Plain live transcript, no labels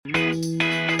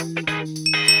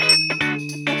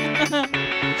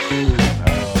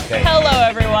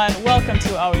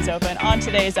open. On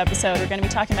today's episode, we're going to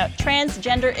be talking about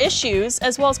transgender issues,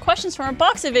 as well as questions from our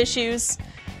box of issues.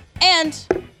 And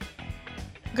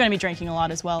we're going to be drinking a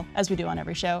lot as well, as we do on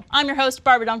every show. I'm your host,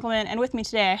 Barbara Dunkelman, and with me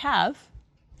today I have...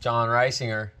 John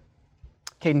Reisinger.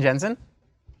 Caden Jensen.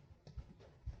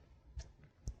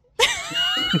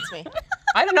 It's me.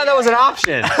 I didn't know that was an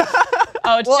option.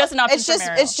 Oh, it's just an option it's for just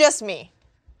Mariel. it's just me.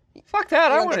 Fuck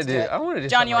that. I don't want to get to do. do it. I want to do.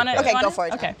 John, something you want like to- that. Okay, want go it? for it.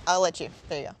 John. Okay. I'll let you.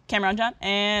 There you go. Camera on, John,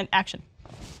 and action.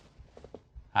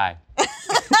 Hi. Is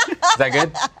that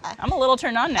good? I'm a little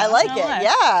turned on now. I like not it. gonna lie.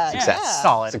 Yeah. Success. Yeah.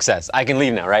 Solid. Success. I can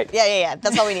leave now, right? Yeah.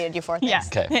 That's all we needed you for. Yeah,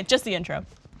 Thanks. Okay. just the intro.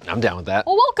 I'm down with that.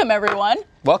 Well, welcome everyone.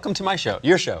 Welcome to my show.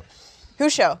 Your show.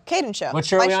 Whose show? Caden show. What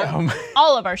show My are we on?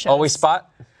 All of our shows. Always spot.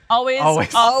 Always Always.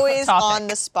 off Always topic. on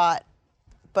the spot,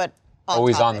 but on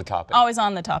Always topic. on the topic. Always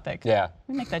on the topic. Yeah.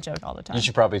 We make that joke all the time. You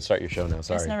should probably start your show now. It's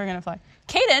Sorry. never gonna fly.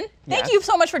 Caden, thank Yes. you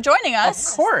so much for joining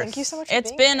us. Of course. Thank you so much for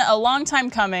It's being been a long time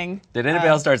coming. Did anybody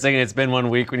else start singing "It's Been 1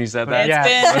 week" when you said that? It's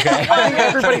Yeah. been I think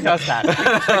everybody does that.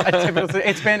 It's like a typical,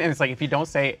 it's been, and it's like if you don't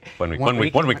say 1 week. 1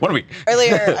 week. 1 week. 1 week.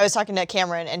 Earlier, I was talking to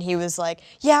Cameron, and he was like,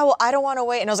 "Yeah, well, I don't want to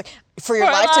wait." And I was like, "For your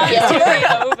life to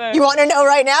be over? You want to know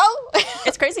right now?"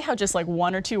 It's crazy how just like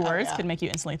one or two words yeah. can make you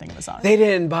instantly think of a song. They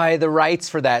didn't buy the rights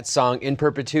for that song in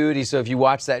perpetuity, so if you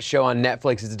watch that show on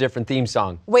Netflix, it's a different theme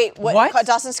song. Wait, what? What?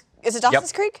 Dawson's? Is it Dawson's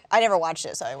Yep. Creek? I never watched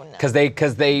it, so I wouldn't know.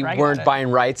 Because they Brag weren't about it.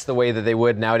 buying rights the way that they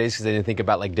would nowadays, because they didn't think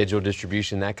about like digital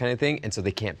distribution, that kind of thing, and so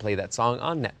they can't play that song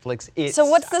on Netflix. So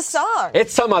what's the song?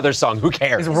 It's some other song. Who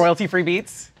cares? is royalty-free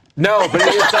beats. No, but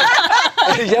it's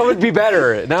like, that would be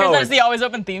better. No, That's it's the always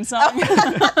open theme song.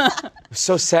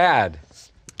 so sad.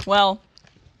 Well,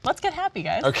 let's get happy,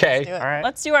 guys. Okay. do it. All right.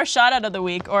 Let's do our shout out of the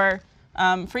week, or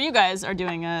for you guys are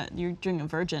doing you're doing a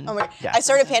virgin. Oh my, Yeah. I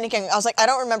started panicking. I was like, I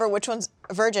don't remember which one's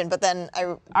virgin, but then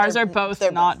Ours they're- are both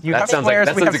they're not. You That have sounds squares,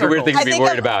 like we have a weird thing circles. to be I think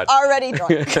worried I'm about. already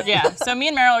drunk. Yeah. So me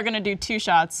and Meryl are gonna do 2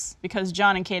 shots because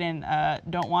John and Caden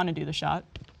don't want to do the shot.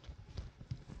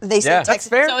 They say Yeah. Texas. That's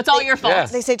fair. So it's all your fault. Yeah.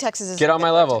 They say Texas is Get a on good my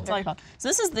virgin. level. It's all your fault. So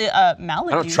this is the Malibu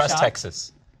I don't trust shot.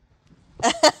 Texas.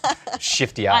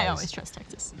 Shifty eyes. I always trust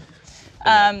Texas.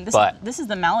 This is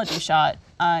the Malibu shot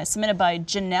submitted by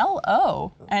Janelle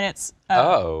O, and it's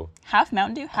Oh. half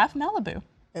Mountain Dew, half Malibu.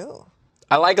 Ooh,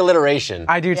 I like alliteration.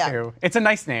 I do Yeah. too. It's a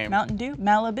nice name. Mountain Dew,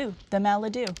 Malibu, the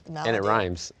Malibu. and it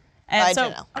rhymes. And By so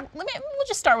Janelle. we'll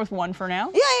just start with one for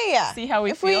now. Yeah. See how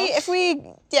we if feel?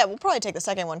 we'll probably take the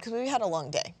second one because we had a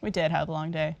long day. We did have a long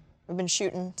day. We've been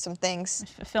shooting some things.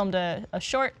 Filmed a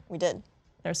short. We did.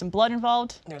 There's some blood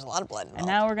involved, There's a lot of blood involved. and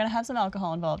now we're gonna have some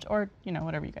alcohol involved, or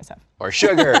whatever you guys have. Or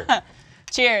sugar.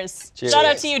 Cheers. Cheers. Shout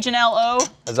out to you, Janelle O.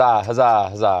 Huzzah, huzzah,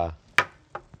 huzzah.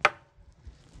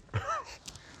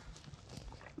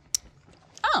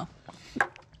 Oh,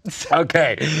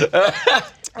 Okay.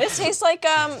 This tastes like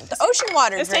the ocean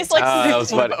water. this drink. tastes like That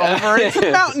was funny. Over. It's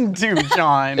Mountain Dew,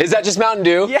 John. Is that just Mountain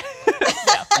Dew? Yeah.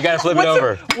 You gotta flip it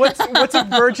over. What's a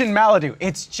virgin Malibu?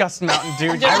 It's just Mountain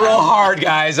Dew. I John. roll hard,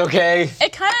 guys, okay?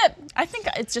 it. Kind of. I think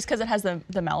it's just because it has the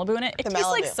Malibu in it. It The tastes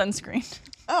like Malibu. sunscreen,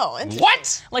 Oh, interesting.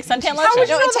 What? like suntan would lotion. you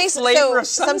No, know it the tastes flavor of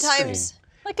sometimes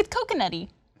Like it's coconutty.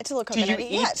 it's a little Do you coconutty.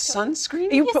 eat Yeah, it's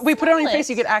sunscreen? We put it on your smell face,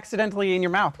 it. you get accidentally in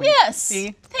your mouth. Yes.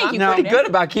 See? Thank you. No. Pretty Caden. good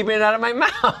about keeping it out of my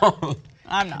mouth.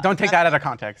 I'm not. Don't take that out of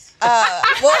context.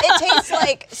 well, it tastes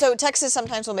like Texas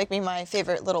sometimes will make me my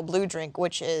favorite little blue drink,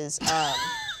 which is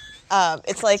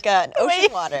it's like an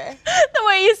ocean water. The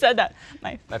way you said that.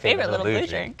 My My favorite little blue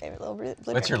drink. Favorite little blue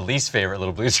What's your drink. least favorite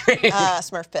little blue drink?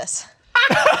 Smurf piss.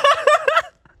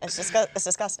 It's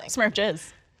disgusting. Smurf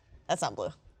jizz. That's not blue.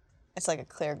 It's like a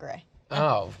clear gray.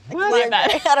 Oh. Clear that.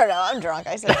 gray. I don't know. I'm drunk.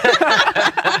 I said.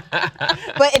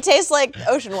 But it tastes like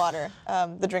ocean water.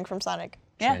 The drink from Sonic.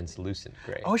 Yeah. Translucent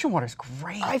gray. Ocean water's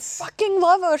great. I fucking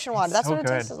love ocean water. That's so what it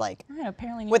good. tastes like. I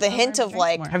apparently need With to a go hint learn to of, drink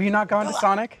like- more. Have you not gone to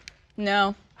Sonic?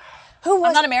 No. Who was?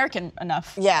 I'm not American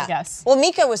enough. Yeah. I guess. Well,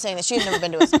 Mika was saying that she's never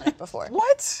been to a Sonic before.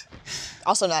 What?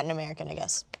 Also not an American, I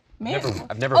guess. Maybe.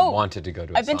 I've never Oh, wanted to go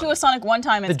to a I've been to a Sonic. Sonic one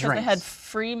time, and it's because they drinks. had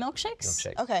free milkshakes.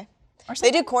 Milkshake. Okay. Or They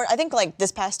something. did corn. I think like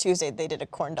this past Tuesday they did a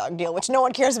corn dog deal, which no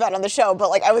one cares about on the show,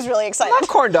 but like I was really excited. Love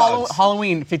corn dogs.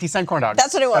 Halloween 50-cent corn dogs.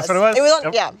 That's what it was. That's what it was? It was on.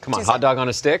 Yep. Yeah. Come on, Tuesday. hot dog on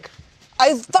a stick?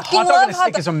 I fucking Hot dog love on a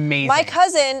stick is amazing. My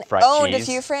cousin Fried owned cheese.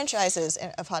 a few franchises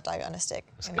of hot dog on a stick.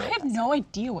 I have no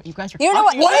idea what you guys are You don't know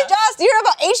what talking about. HDOS? You don't know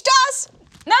about HDOS?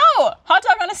 No! Hot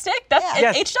dog on a stick? That's Yeah.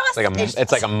 Yes. HDOS?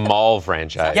 It's like a mall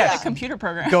franchise. Yeah. A computer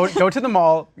program. Go to the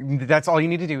mall. That's all you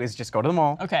need to do is just go to the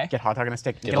mall. Okay. Get hot dog on a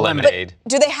stick. Get a lemonade.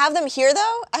 Do they have them here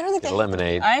though? I don't think Get they a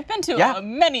lemonade. I've been to Yeah.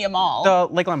 many a mall.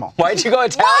 The Lakeland Mall. Why'd you go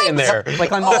Italian there?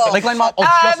 Lakeland Mall. Oh, Lakeland Mall. I've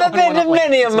just opened been one to up, like,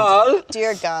 many a mall.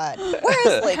 Dear God. Where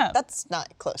is Lake? That's not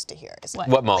close to here, is it?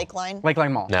 What mall? Lakeline?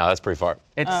 Lakeland Mall. No, that's pretty far.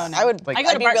 It's, Oh, no. I would. Like- I go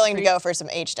to I'd be Bart willing to Street. go for some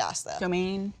HDOS though.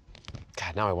 Domain.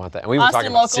 God, now I want that. And we were Austin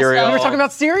talking local about cereal. stuff. we were talking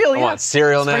about cereal. I Yeah. want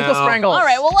cereal now. Sprinkle Sprangles. All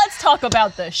right, well, let's talk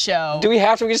about the show. Do we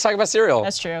have to? We can just talk about cereal.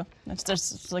 That's true. That's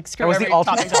just like screw That was every the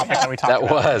ultimate topic. topic that we talked That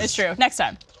about. was. It's true. Next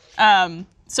time.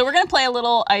 So we're gonna play a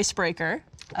little icebreaker.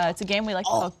 It's a game we like to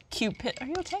call Cupid. Are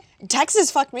you okay?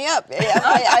 Texas fucked me up.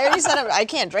 I already said I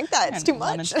can't drink that. It's too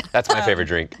much. That's my favorite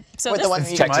drink. So With this, the one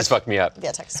you Texas fucked me up.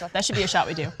 Yeah, Texas fucked. that should be a shot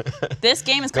we do. This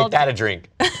game is Make called that a drink.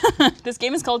 This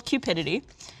game is called Cupidity,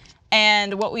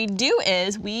 and what we do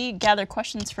is we gather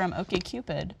questions from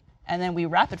OkCupid, and then we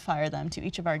rapid fire them to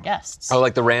each of our guests. Oh,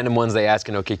 like the random ones they ask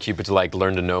in OkCupid to like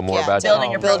learn to know more Yeah, about. Building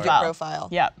them? your Build profile. your profile.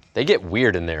 Yep. They get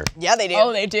weird in there. Yeah, they do.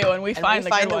 Oh, they do, and we And find we the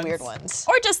find good the ones. weird ones.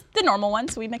 Or just the normal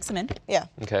ones. We mix them in. Yeah.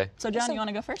 Okay. So, John, you want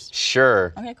to go first?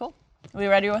 Sure. Okay, cool. Are we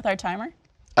ready with our timer?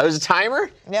 Oh, there's a timer?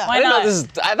 Yeah. Why I didn't not? know this is,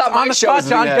 I thought On my the show spot, was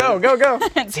John. gonna- Go.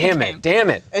 It's a Damn game. it. Damn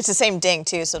it. It's the same ding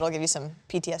too, so it'll give you some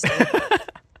PTSD.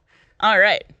 All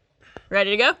right.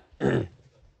 Ready to go?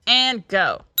 And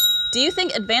go. Do you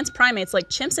think advanced primates like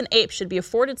chimps and apes should be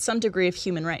afforded some degree of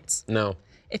human rights? No.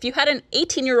 If you had an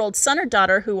 18-year-old son or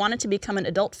daughter who wanted to become an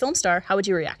adult film star, how would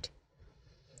you react?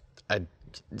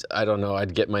 I don't know.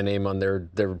 I'd get my name on their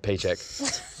paycheck.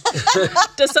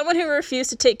 Does someone who refused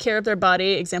to take care of their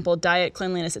body, example diet,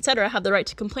 cleanliness, etc., have the right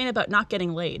to complain about not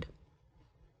getting laid?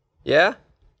 Yeah?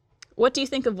 What do you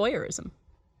think of voyeurism?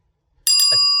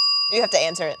 You have to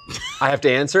answer it. I have to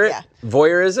answer it? Yeah.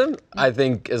 Voyeurism? I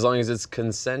think as long as it's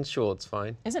consensual, it's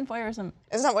fine. Isn't voyeurism?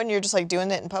 Isn't that when you're just like doing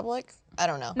it in public? I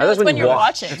don't know. No, that's it's when you you're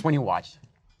watch. watching. That's when you watch.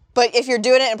 But if you're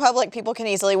doing it in public, people can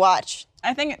easily watch.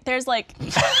 I think there's like,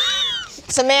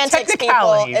 Semantics, people.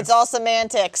 Technicalities. It's all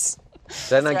semantics.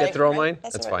 Did I not right, get through all right. mine?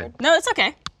 That's That's the right fine. no, it's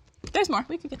okay. There's more.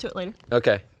 We could get to it later.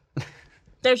 Okay.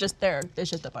 There's just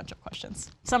a bunch of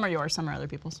questions. Some are yours, some are other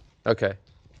people's. Okay.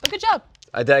 But good job.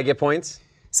 Did I get points?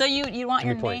 So you want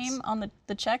your me points. name on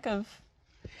the check of?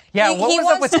 Yeah, He what was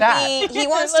wants up with to that? Be, he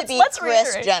wants to be Let's Kris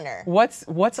reiterate. Jenner.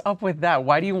 What's up with that?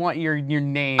 Why do you want your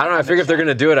name? I don't know. I figure if they're going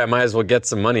to do it, I might as well get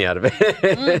some money out of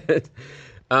it.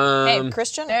 Hey,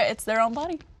 Kris Jenner. it's their own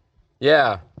body.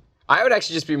 Yeah. I would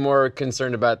actually just be more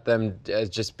concerned about them as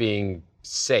just being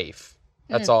safe.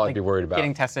 That's all I'd be worried about.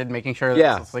 Getting tested, making sure. That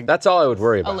Yeah, it's like, that's all I would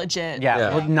worry A about. legit. yeah,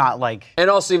 Yeah. well, not like. And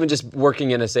also even just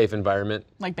working in a safe environment.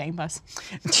 Like Bang Bus.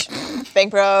 Bang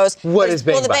Bros. What There's- is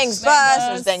Bang Well, the Bus? Bang Bang Bus. Bus.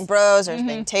 There's Bang Bros. There's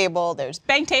Bang Table. There's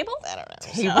Bang Table? I don't know.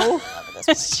 Table?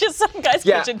 It's just some guy's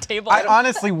Yeah. kitchen table. I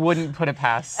honestly wouldn't put it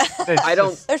past. It's I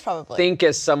don't just- There's probably. think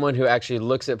as someone who actually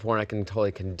looks at porn, I can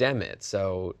totally condemn it.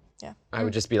 So Yeah. I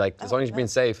would just be like, as long as you're being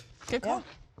safe. Good call.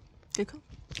 Good call.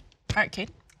 All right, Kate,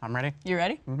 I'm ready. you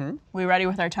ready? Mm-hmm. We ready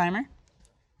with our timer?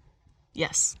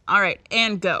 Yes. All right,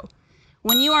 and go.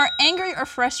 When you are angry or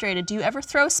frustrated, do you ever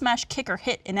throw, smash, kick, or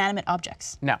hit inanimate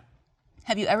objects? No.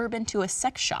 Have you ever been to a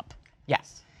sex shop?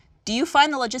 Yes. Do you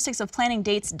find the logistics of planning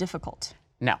dates difficult?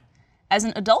 No. As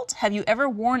an adult, have you ever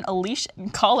worn a leash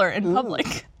and collar in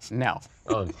public? No.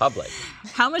 Oh, in public.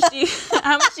 How much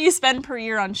do you spend per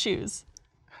year on shoes?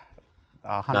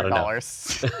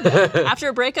 $100. After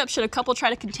a breakup, should a couple try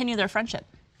to continue their friendship?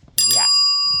 Yes.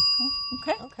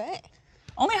 Okay. Okay.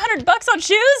 Only $100 on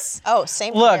shoes? Oh,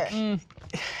 same Look. here.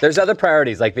 There's other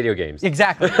priorities like video games.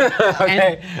 Exactly.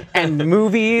 and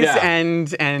movies Yeah.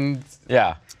 and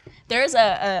Yeah. There's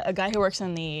a guy who works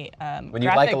in the When you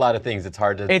like a lot of things, it's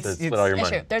hard to It's- split all your That's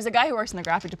money. true. There's a guy who works in the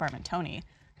graphic department, Tony,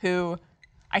 who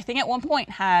I think at one point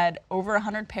had over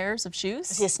 100 pairs of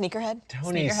shoes. Is he a sneakerhead?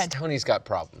 Sneakerhead. Tony's got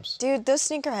problems. Dude, those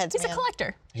sneakerheads, He's a man.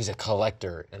 collector. He's a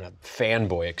collector and a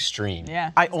fanboy extreme.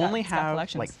 Yeah. I he's got- only he's got have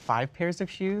collections. like 5 pairs of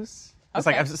shoes. It's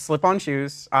like I Okay. have slip-on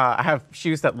shoes. I have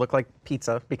shoes that look like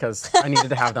pizza because I needed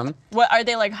to have them. What are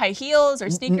they, like high heels or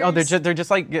sneakers? No, they're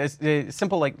just like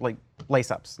simple like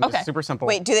lace-ups. Just Okay. super simple.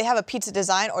 Wait, do they have a pizza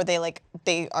design or they are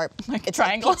Like it's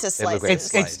triangle? like pizza They look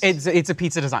slices? like it's a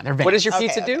pizza design. They're What does your Okay,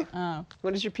 pizza okay. do? Oh.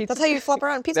 What is your pizza? That's how you flop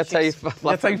around pizza That's how you. shoes.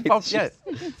 That's how you pop. Yeah.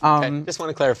 Okay, just want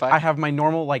to clarify. I have my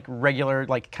normal, like, regular,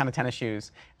 like, kind of tennis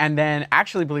shoes. And then,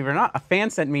 actually, believe it or not, a fan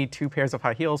sent me 2 pairs of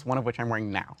high heels, one of which I'm wearing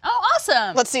now. Oh,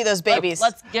 awesome. Let's see those babies.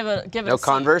 Let's give it no a seat.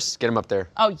 Converse. Get them up there.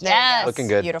 Oh, There you go. yes. Looking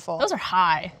good. Beautiful. Those are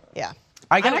high. Yeah.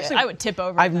 I would tip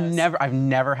over I've those.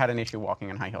 never had an issue walking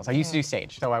in high heels. I used to do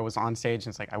stage, so I was on stage,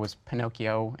 and it's like I was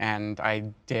Pinocchio, and I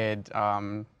did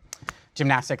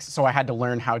gymnastics, so I had to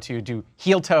learn how to do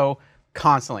heel toe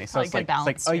constantly. So Like good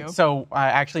balance, too. so I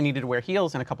actually needed to wear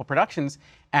heels in a couple productions,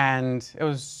 and it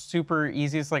was super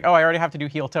easy. It's like, oh, I already have to do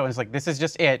heel toe, and it's like, this is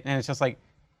just it, and it's just like,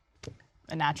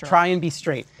 A natural. try and be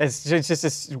straight. It's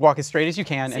just walk as straight as you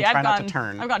can and try not to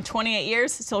turn. I've gone 28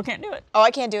 years, still can't do it. Oh,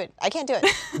 I can't do it. I can't do it.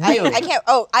 I can't.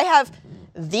 Oh, I have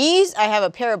these. I have a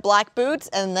pair of black boots,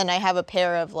 and then I have a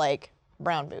pair of like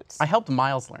brown boots. I helped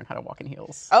Miles learn how to walk in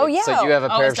heels. Oh yeah. So you have a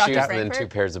pair it's of Dr. shoes and then Frankfurt?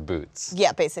 2 pairs of boots.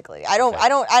 Yeah, basically. I don't know.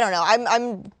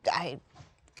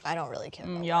 I don't really care.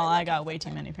 about Y'all, what I got way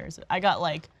too many pairs. I got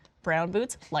like brown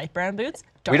boots, light brown boots.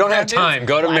 Dark We don't brown have time. Boots,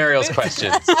 Go to black Mariel's boots.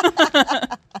 questions.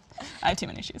 I have too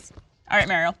many shoes. All right,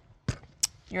 Mariel.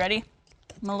 You ready?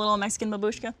 My little Mexican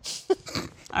babushka.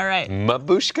 All right.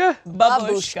 Mabushka?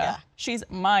 Babushka. She's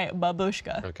my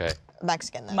babushka. Okay.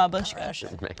 Mexican then. Babushka.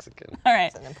 Russian. Mexican. All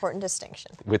right. An important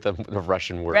distinction. With a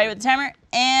Russian word. Ready with the timer?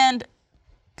 And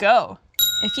go.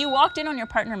 If you walked in on your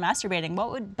partner masturbating,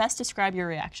 what would best describe your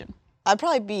reaction? I'd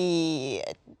probably be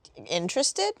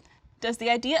interested. Does the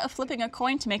idea of flipping a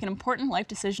coin to make an important life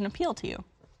decision appeal to you?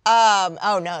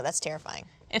 Oh no, that's terrifying.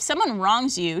 If someone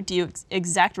wrongs you, do you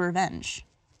exact revenge?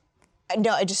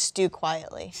 No, I just stew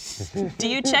quietly. Do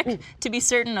you check to be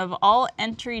certain of all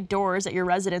entry doors at your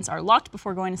residence are locked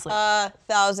before going to sleep?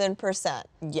 1,000%.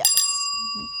 Yes.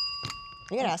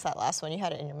 You're gonna ask that last one. You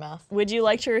had it in your mouth. Would you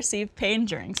like to receive pain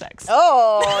during sex?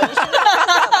 Oh, you should know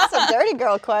that. That's a dirty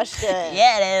girl question.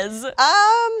 Yeah, it is.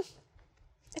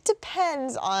 It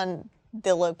depends on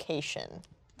the location.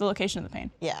 The location of the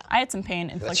pain. Yeah. I had some pain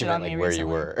That inflicted you on meant me like where you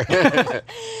recently.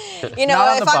 were. You know, Not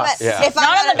on if the I'm bus. at, Yeah. if I'm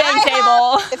Not at on the an bang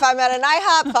IHOP, table. if I'm at an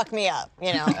IHOP, fuck me up.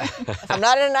 You know, if I'm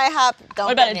not at an IHOP, don't.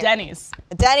 What about get a near me. Denny's?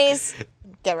 A Denny's,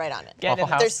 get right on it. Get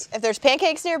Waffle it. House. If there's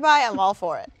pancakes nearby, I'm all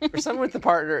for it. For some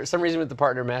reason with the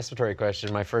partner masturbatory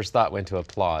question, my first thought went to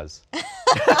applause.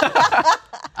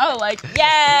 Oh, like,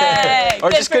 yay! Or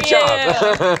just for good you.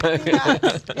 job.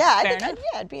 Yeah, enough.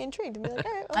 I'd be intrigued. I'd be like,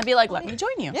 all right. Well, I'd be like, let me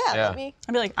join you. yeah, Yeah. let me.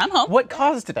 I'd be like, I'm home. What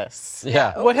caused this?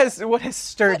 Yeah. What has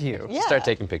stirred you? Yeah. Start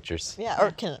taking pictures. Yeah,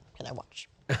 or can I watch?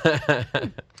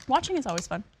 Watching is always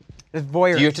fun. It's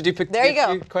voyeur. Do you have to do There you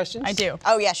go. questions? I do.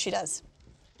 Oh yes, she does.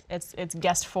 It's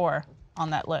guest 4 on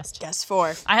that list. Guess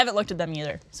 4. I haven't looked at them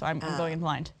either, so I'm going in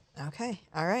blind. Okay.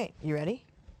 All right. You ready?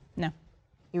 No.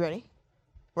 You ready?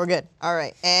 We're good. All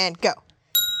right, and go.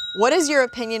 What is your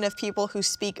opinion of people who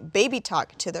speak baby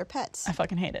talk to their pets? I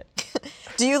fucking hate it.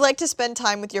 Do you like to spend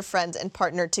time with your friends and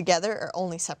partner together or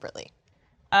only separately?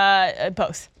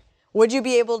 Both. Would you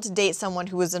be able to date someone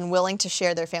who was unwilling to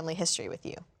share their family history with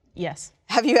you? Yes.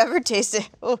 Have you ever tasted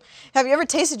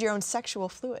your own sexual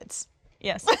fluids?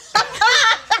 Yes.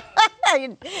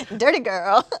 You dirty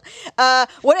girl.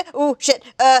 Would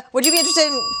you be interested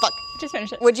in Just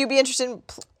finish it. Would you be interested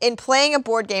in playing a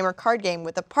board game or card game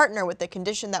with a partner with the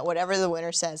condition that whatever the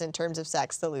winner says in terms of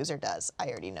sex, the loser does? I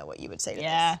already know what you would say to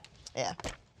Yeah. this. Yeah.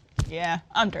 Yeah.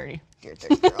 I'm dirty. You're a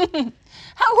dirty girl. Who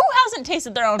hasn't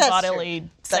tasted their own That's bodily true.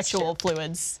 That's sexual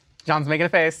fluids? John's making a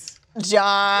face.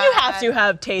 John. You have to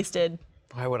have tasted.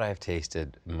 Why would I have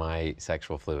tasted my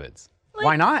sexual fluids? Like,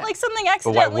 Why not? Like something But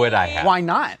accidentally. why would I have? Why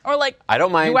not? Or like, I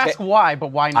don't mind. You ask why, but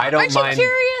why not? I don't Aren't you mind.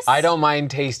 curious? I don't mind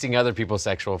tasting other people's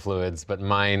sexual fluids, but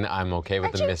mine, I'm okay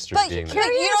with the mystery But being you there.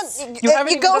 don't. You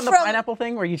haven't you even go done the from. pineapple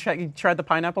thing where you tried the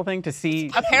pineapple thing to see.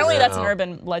 apparently that's an No. urban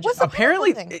legend. What's the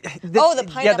Apparently, pineapple thing? the Oh, the yeah,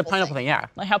 the pineapple pineapple thing. thing. Yeah.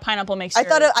 Like how pineapple makes I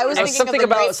thought I was It's thinking something of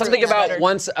the about grapefruit about better.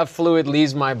 once a fluid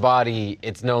leaves my body,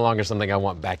 it's no longer something I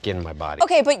want back in my body.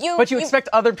 Okay, but you. But you expect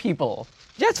other people.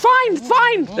 Yeah, it's fine. It's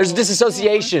fine. There's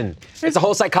disassociation. It's a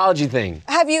whole psychology thing.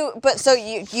 Have you? But so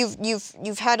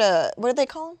you've had a, what do they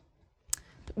call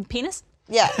them? penis.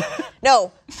 Yeah.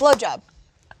 No, blowjob.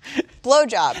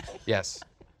 Blowjob. Yes.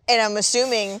 And I'm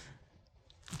assuming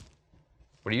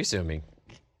What are you assuming?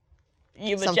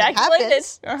 You've Something ejaculated.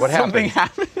 happens. What Something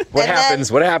happens? happened. What And happens?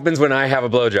 then- What happens when I have a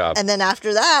blowjob? and then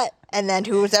after that, and then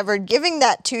who's ever giving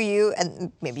that to you,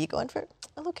 and maybe you go in for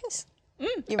a little kiss. You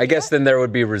I guess do then there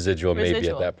would be residual maybe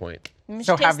Residual. at that point.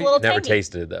 So Tastes have a you little Never tangy.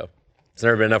 tasted it though. It's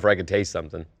never been enough where I could taste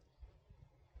something.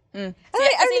 that.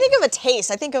 I don't think of a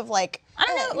taste. I think of like, I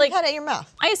don't know, you've like- had it in your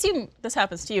mouth. I assume this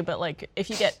happens to you, but like if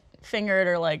you get fingered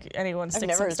or like anyone sticks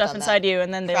never some stuff done inside that. you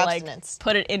and then they For like abstinence.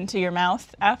 put it into your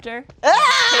mouth after.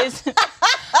 Taste-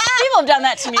 People have done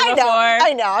that to me I know, before.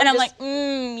 I know, And I'm I'm like,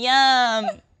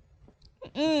 yum.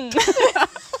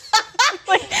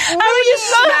 Like, how would you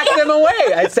Smack them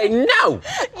away. I'd say no.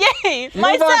 Yay, Move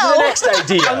on to the myself. next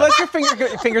idea. Unless your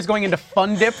finger's going into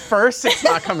fun dip first, it's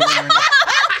not coming in.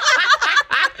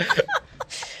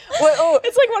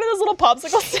 It's like one of those little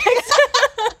popsicle sticks.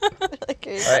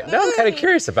 All right, now I'm kind of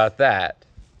curious about that.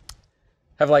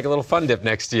 Have like a little fun dip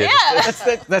next to you. Yeah.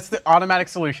 That's the automatic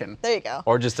solution. There you go.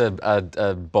 Or just a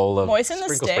bowl of Moisten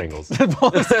the stick. sprinkles. Bowl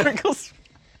of sprinkles.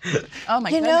 Oh my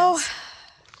You goodness. know,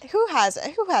 who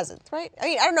hasn't? Who hasn't? Right? I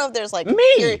mean, I don't know if there's like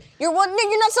Me! You're well, no,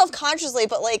 you're not self-consciously,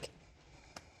 but like,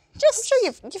 I'm sure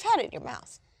you've had it in your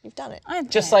mouth. You've done it.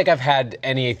 Just like I've had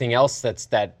anything else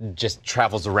that just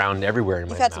travels around everywhere in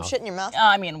my You've mouth. had some shit in your mouth.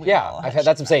 I mean, we Yeah, all I've have had.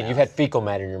 That's what I'm shit saying. in You've our had fecal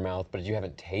matter in your mouth, but you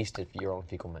haven't tasted your own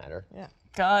fecal matter. Yeah. mouth.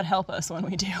 God help us when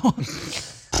we do.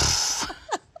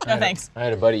 No thanks. I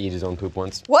had a buddy eat his own poop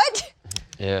once. What?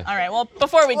 Yeah. All right. Well,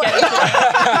 before we get into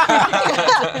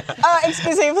it,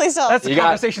 Excuse me, please don't. That's a You got-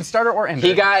 conversation starter or ender.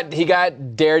 He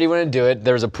got dared. He wouldn't do it.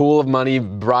 There was a pool of money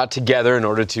brought together in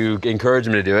order to encourage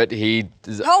him to do it.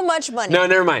 How much money? No,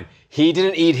 never mind. He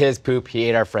didn't eat his poop. He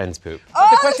ate our friend's poop. Oh,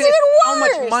 the question that's is, even how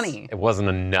much worse. money? It wasn't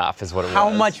enough, is what it was. How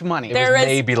much money? It There was is-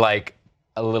 maybe like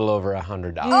a little over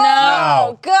 $100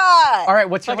 Oh God. All right,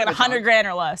 what's your like limit, 100 John? grand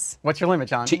or less. What's your limit,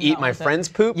 John? to eat my with it. friend's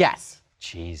poop. Yes.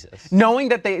 Jesus. Knowing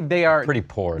that they are Pretty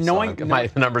poor. Knowing So my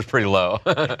number's pretty low.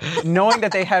 knowing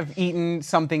that they have eaten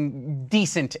something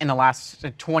decent in the last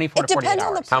 24 It to 48 depends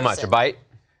on hours. the How much? A bite?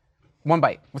 One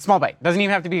bite, a small bite. Doesn't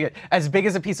even have to be as big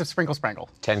as a piece of sprinkle sprangle.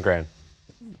 10 grand.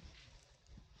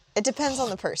 It depends on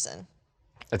the person.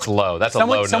 It's low. That's a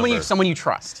low number. Someone you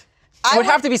trust. It would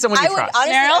have to be someone you trust.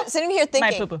 Honestly, Meryl? sitting here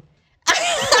My thinking. poo poo.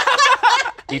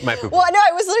 Eat my poop. Well, no,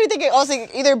 I was literally thinking also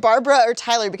either Barbara or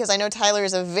Tyler because I know Tyler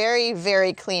is a very,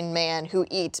 very clean man who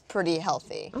eats pretty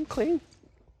healthy. I'm clean.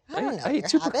 I don't know. I your eat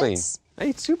super habits. clean. I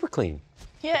eat super clean.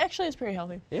 Yeah, actually, it's pretty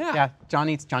healthy. Yeah. Yeah, John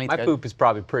eats My good. poop is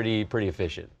probably pretty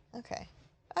efficient. Okay.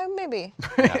 Maybe.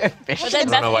 But then I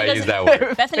don't know why I use that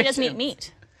word. Bethany doesn't eat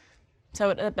meat. So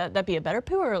would that be a better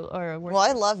poo or a worse? Well,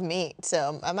 I love meat,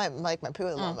 so I might like my poo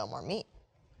with a little bit more meat.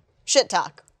 Shit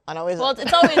talk. I always. Well,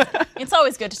 it's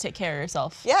always good to take care of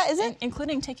yourself. Yeah, is it?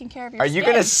 Including taking care of your Are you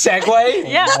skin. gonna segue?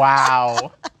 Yeah.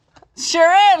 Wow. Sure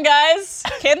am, guys.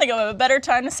 Can't think of a better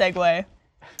time to segue.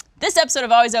 This episode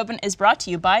of Always Open is brought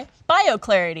to you by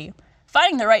BioClarity.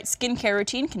 Finding the right skincare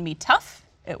routine can be tough.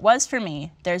 It was for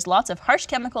me. There's lots of harsh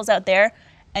chemicals out there,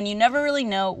 and you never really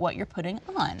know what you're putting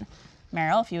on.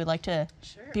 Meryl, if you would like to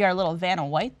be our little Vanna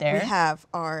White there. We have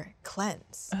our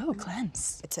cleanse. Oh,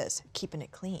 cleanse. It says keeping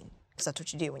it clean because that's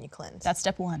what you do when you cleanse. That's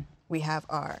step one. We have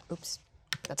our. Oops.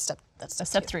 That's step. That's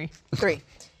step two. 3. 3.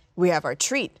 We have our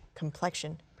treat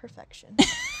complexion perfection.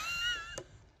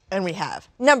 And we have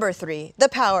number 3, the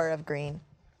power of green,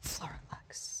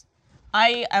 Floralux.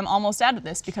 I am almost out of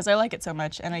this because I like it so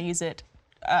much, and I use it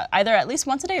either at least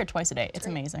once a day or twice a day. It's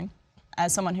amazing.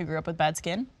 As someone who grew up with bad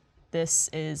skin, this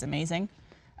is amazing,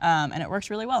 and it works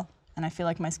really well. And I feel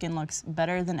like my skin looks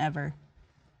better than ever.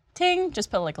 Ting! Just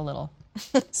put like a little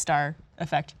star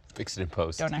effect. Fix it in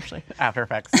post. Don't actually. After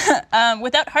Effects.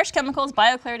 Without harsh chemicals,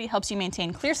 BioClarity helps you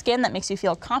maintain clear skin that makes you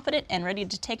feel confident and ready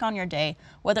to take on your day,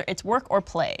 whether it's work or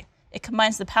play. It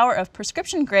combines the power of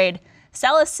prescription-grade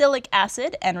salicylic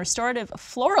acid and restorative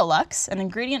Floralux, an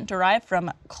ingredient derived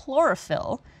from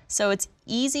chlorophyll. So it's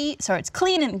it's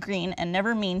clean and green and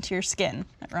never mean to your skin.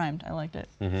 That rhymed. I liked it.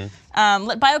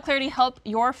 Let BioClarity help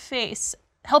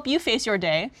you face your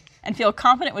day and feel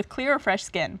confident with clear or fresh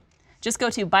skin. Just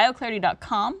go to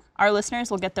bioclarity.com. Our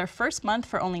listeners will get their first month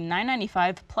for only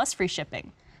 $9.95 plus free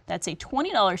shipping. That's a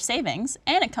 $20 savings,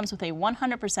 and it comes with a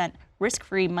 100%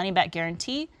 risk-free money-back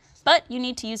guarantee, but you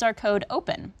need to use our code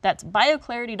OPEN. That's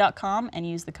bioclarity.com and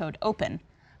use the code OPEN.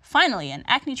 Finally, an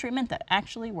acne treatment that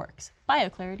actually works.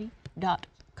 bioclarity.com.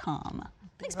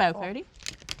 Thanks, BioClarity.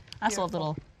 I also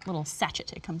love little sachet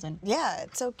it comes in. Yeah,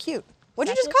 it's so cute.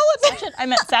 What'd you just call it? Sachet? I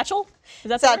meant satchel. Is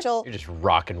that the word? Satchel. You're just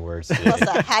rocking words. Plus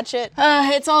the hatchet.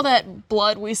 It's all that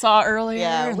blood we saw earlier.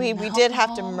 Yeah, and we the did have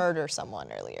to alcohol. murder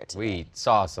someone earlier today. We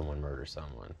saw someone murder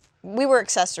someone. We were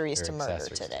accessories to We're murder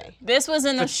accessories today. This was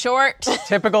in a short.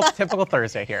 typical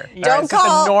Thursday here. Don't It's just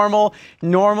call- a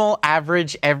normal,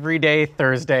 average, everyday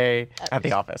Thursday at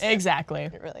the office. Exactly.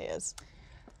 It really is.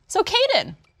 So,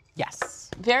 Caden,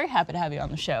 Yes. very happy to have you on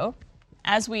the show.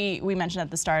 As we mentioned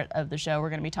at the start of the show, we're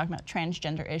going to be talking about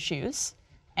transgender issues.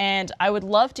 And I would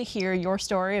love to hear your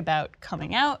story about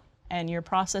coming out and your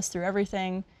process through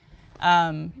everything,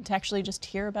 to actually just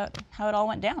hear about how it all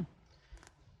went down.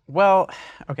 Well,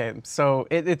 okay, so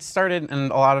it started, and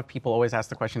a lot of people always ask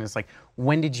the question, is like,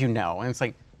 when did you know? And it's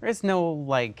like, there is no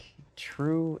like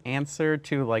true answer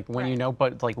to like when you Right. know,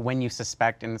 but like when you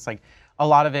suspect. And it's like, a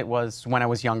lot of it was when I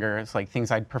was younger. It's like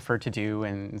things I'd prefer to do.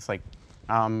 And it's like,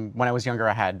 when I was younger,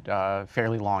 I had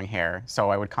fairly long hair. So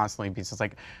I would constantly be just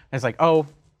like, it's like, oh,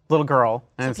 little girl.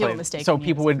 And it's people like, mistake so you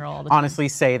people as a would girl all the time. honestly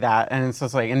say that. And it's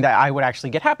just like, and that I would actually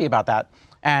get happy about that.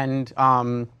 And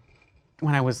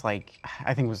when I was like,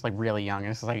 I think it was like really young.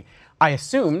 It's like I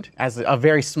assumed as a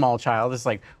very small child, it's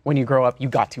like when you grow up, you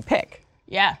got to pick.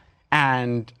 Yeah.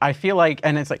 And I feel like,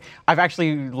 and it's like, I've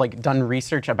actually like done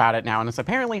research about it now, and it's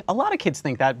apparently a lot of kids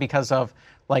think that because of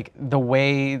like the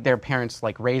way their parents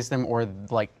like raise them, or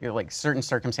like certain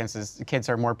circumstances, kids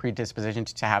are more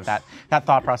predispositioned to have that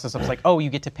thought process of like, oh, you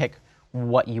get to pick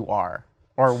what you are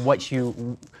or what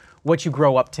you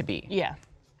grow up to be. Yeah.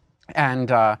 And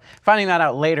finding that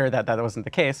out later that wasn't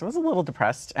the case, I was a little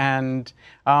depressed, and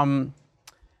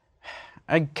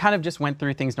I kind of just went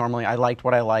through things normally. I liked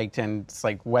what I liked, and it's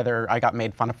like whether I got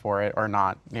made fun of for it or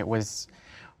not, it was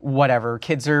whatever.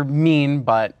 Kids are mean,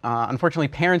 but unfortunately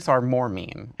parents are more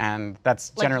mean, and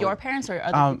that's Like generally— your parents or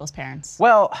other people's parents?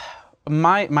 Well,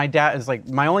 my dad is like,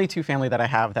 my only two family that I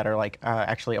have that are like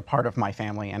actually a part of my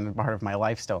family and a part of my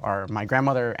life still are my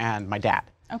grandmother and my dad.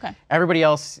 Okay. Everybody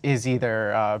else is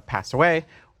either passed away,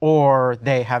 or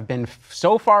they have been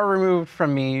so far removed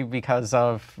from me because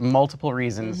of multiple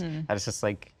reasons that it's just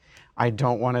like, I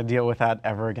don't want to deal with that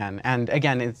ever again. And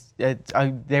again,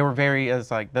 they were very,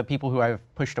 as like the people who I've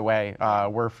pushed away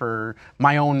were for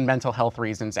my own mental health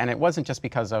reasons, and it wasn't just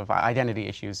because of identity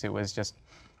issues. It was just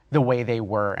the way they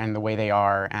were and the way they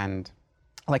are, and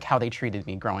like how they treated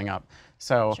me growing up.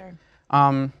 So.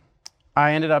 Sure.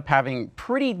 I ended up having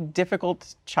pretty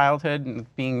difficult childhood,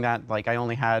 being that like I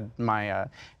only had my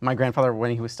my grandfather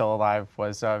when he was still alive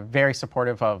was very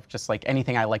supportive of just like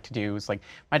anything I like to do. It's like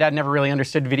my dad never really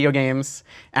understood video games,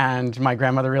 and my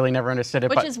grandmother really never understood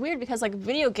it. Which is weird because like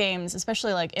video games,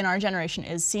 especially like in our generation,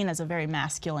 is seen as a very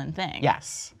masculine thing.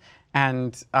 Yes,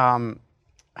 and my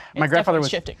grandfather was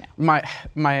shifting now.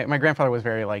 My grandfather was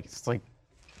very like, it's like,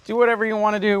 do whatever you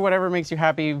want to do, whatever makes you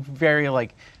happy. Very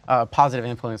like positive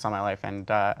influence on my life, and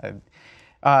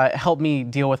helped me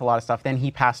deal with a lot of stuff. Then he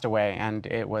passed away, and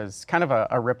it was kind of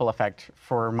a ripple effect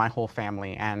for my whole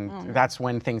family. And that's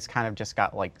when things kind of just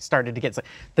got like started to get like,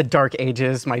 the dark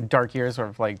ages, my dark years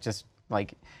of like just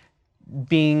like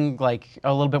being like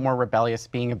a little bit more rebellious,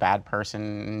 being a bad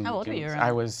person. How old were you around?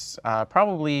 I was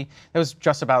probably, it was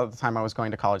just about the time I was going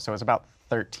to college, so I was about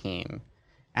 13.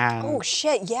 And Oh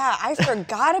shit! Yeah, I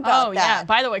forgot about Oh that. yeah.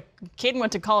 By the way, Kaden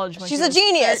went to college when She's she a was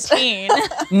genius.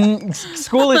 13.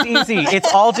 school is easy. It's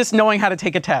all just knowing how to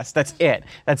take a test. That's it.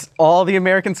 That's all the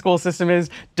American school system is.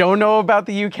 Don't know about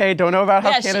the UK. Don't know about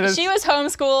how Yeah, Canada's. she was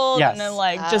homeschooled Yes. and then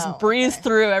like just Oh, breezed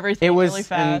through everything It was, really and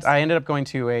fast. I ended up going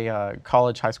to a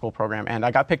college high school program, and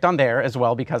I got picked on there as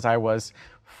well because I was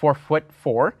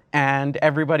 4'4", and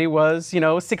everybody was,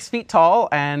 6 feet tall,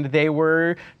 and they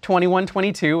were 21,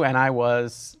 22, and I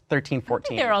was 13,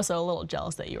 14. They were also a little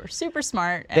jealous that you were super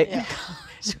smart and in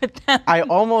college with them.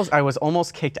 I was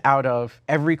almost kicked out of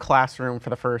every classroom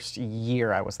for the first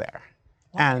year I was there.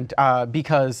 And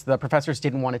because the professors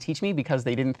didn't want to teach me because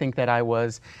they didn't think that I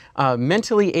was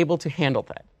mentally able to handle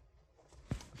that.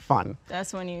 Fun.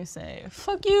 That's when you say,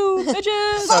 "Fuck you,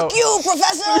 bitches." Fuck you,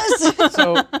 professors!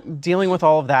 So dealing with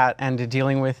all of that and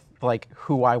dealing with like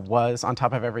who I was on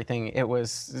top of everything, it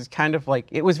was kind of like,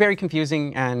 it was very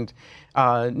confusing, and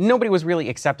nobody was really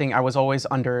accepting. I was always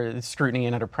under scrutiny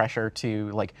and under pressure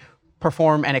to like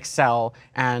perform and excel.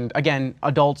 And again,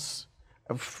 adults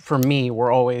for me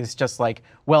were always just like,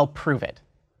 well, prove it.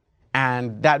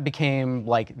 And that became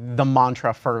like the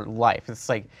mantra for life. It's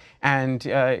like, and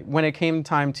when it came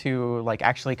time to like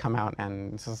actually come out,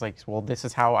 and this is like, well, this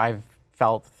is how I've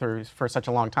felt through for such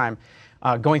a long time.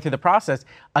 Going through the process,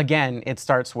 again, it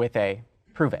starts with a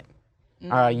prove it.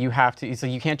 You have to, so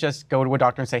you can't just go to a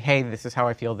doctor and say, hey, this is how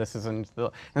I feel, this isn't, and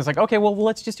it's like, okay, well,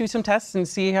 let's just do some tests and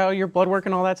see how your blood work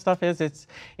and all that stuff is.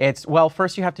 It's well,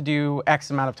 first you have to do X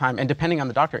amount of time, and depending on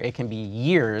the doctor, it can be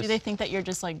years. Do they think that you're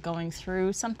just like going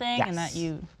through something and that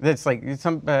you? It's like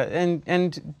some,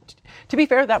 and to be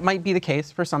fair, that might be the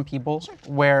case for some people,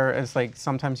 where it's like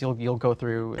sometimes you'll go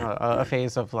through a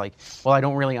phase of like, well, I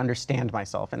don't really understand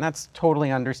myself, and that's totally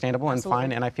understandable and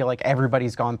fine. And I feel like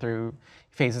everybody's gone through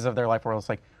phases of their life where it's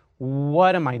like,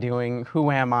 what am I doing?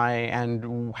 Who am I?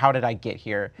 And how did I get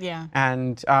here? Yeah.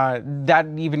 And that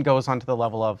even goes on to the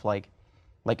level of like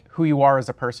who you are as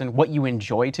a person, what you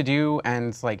enjoy to do, and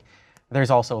it's like, there's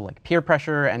also like peer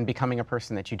pressure and becoming a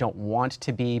person that you don't want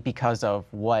to be because of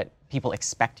what people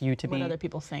expect you to be. What other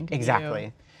people think of Exactly.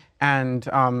 you. And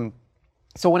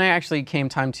so when I actually came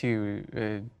time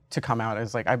to come out,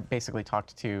 is like I basically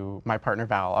talked to my partner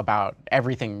Val about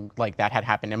everything like that had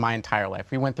happened in my entire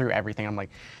life. We went through everything. I'm like,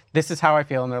 this is how I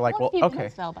feel, and they're like, How long well, have you been okay.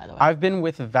 with Val, by the way? I've been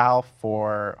with Val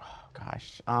for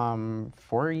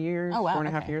 4 years, Oh, wow,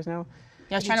 4.5 okay. years now.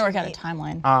 Yeah, I was trying to work out a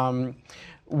timeline.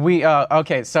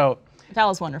 Okay, so Val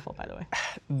is wonderful, by the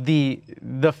way.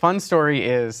 The fun story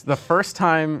is the first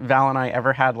time Val and I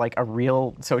ever had like a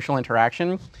real social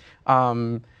interaction.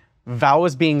 Val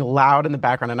was being loud in the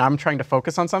background, and I'm trying to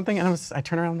focus on something, and I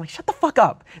turn around, I'm like, "Shut the fuck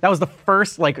up!" That was the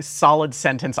first like solid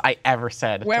sentence I ever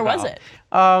said. Where to was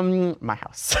Val. it? My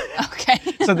house. Okay.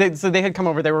 so they had come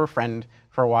over. They were a friend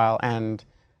for a while, and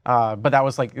but that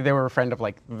was like they were a friend of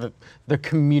like the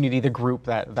community, the group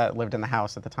that lived in the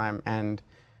house at the time, and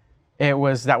that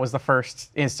was the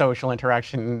first social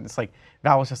interaction. It's like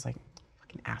Val was just like,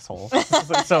 fucking asshole.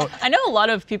 So I know a lot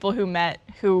of people who met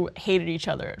who hated each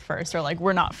other at first, or like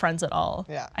we're not friends at all.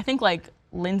 Yeah. I think like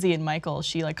Lindsay and Michael,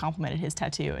 she like complimented his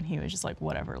tattoo, and he was just like,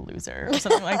 whatever, loser, or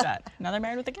something like that. Now they're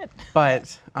married with a kid.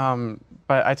 But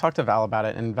I talked to Val about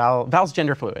it, and Val's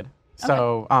gender fluid.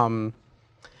 So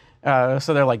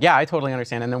so they're like, yeah, I totally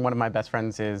understand. And then one of my best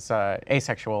friends is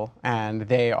asexual, and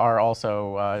they are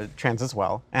also trans as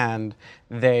well. And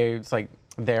they're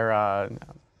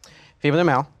female,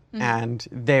 male, and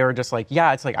they were just like,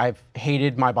 yeah, it's like I've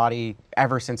hated my body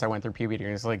ever since I went through puberty.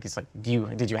 And it's like,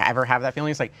 did you ever have that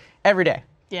feeling? It's like every day.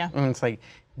 Yeah. And it's like,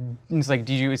 it's like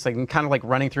kind of like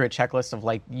running through a checklist of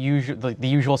like the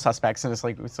usual suspects, and it's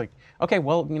like, okay,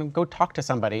 well, go talk to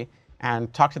somebody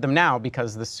and talk to them now,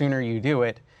 because the sooner you do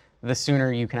it, the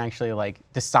sooner you can actually like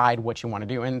decide what you want to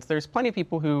do. And there's plenty of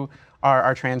people who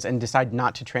are trans and decide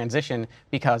not to transition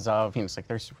because of, it's like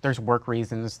there's work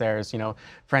reasons, there's,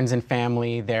 friends and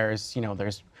family, there's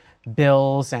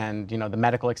bills and, the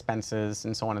medical expenses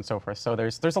and so on and so forth. So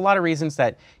there's a lot of reasons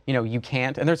that, you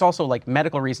can't, and there's also like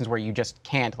medical reasons where you just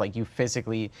can't, like you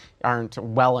physically aren't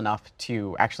well enough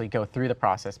to actually go through the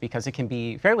process, because it can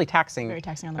be fairly taxing. Very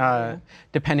taxing on the body, yeah.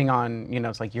 Depending on,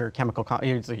 it's like your chemical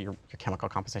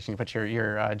composition, but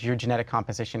your genetic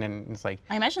composition, and it's like.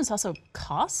 I imagine it's also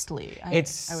costly. I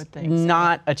would think.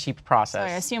 Not a cheap process.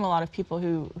 So I assume a lot of people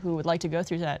who would like to go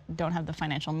through that don't have the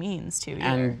financial means to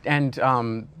either.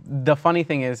 And the funny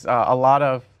thing is, a lot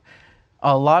of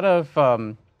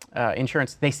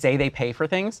insurance, they say they pay for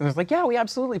things, and it's like, yeah, we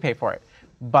absolutely pay for it.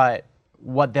 But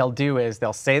what they'll do is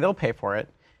they'll say they'll pay for it,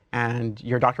 and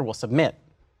your doctor will submit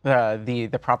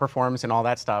the proper forms and all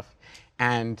that stuff.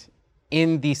 And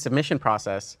in the submission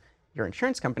process, your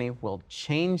insurance company will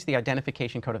change the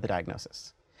identification code of the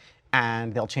diagnosis,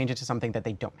 and they'll change it to something that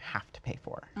they don't have to pay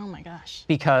for. Oh my gosh.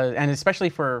 Because, and especially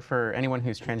for anyone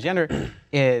who's transgender,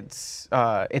 it's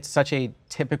such a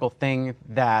typical thing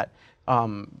that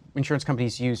insurance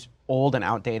companies use old and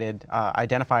outdated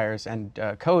identifiers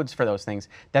and codes for those things,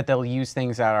 that they'll use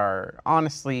things that are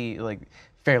honestly like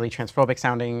fairly transphobic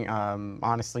sounding,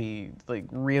 honestly, like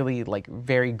really like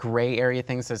very gray area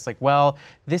things. That's like, well,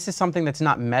 this is something that's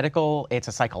not medical, it's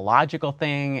a psychological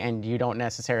thing, and you don't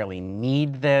necessarily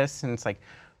need this. And it's like,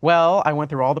 well, I went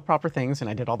through all the proper things and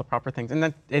I did all the proper things. And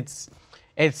that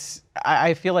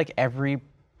I feel like every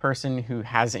person who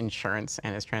has insurance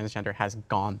and is transgender has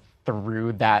gone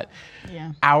through that.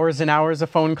 Yeah. Hours and hours of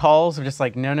phone calls of just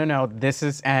like, no, this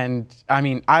is, and I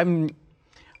mean,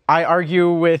 I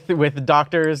argue with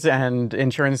doctors and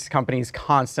insurance companies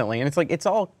constantly, and it's like it's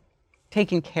all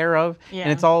taken care of, Yeah.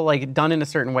 and it's all like done in a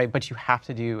certain way, but you have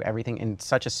to do everything in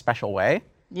such a special way.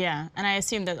 Yeah, and I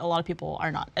assume that a lot of people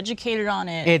are not educated on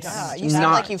it. It's You sound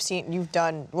not, like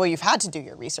you've had to do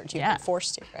your research. You've Yeah. been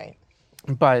forced to, right?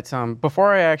 But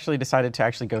before I actually decided to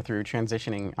actually go through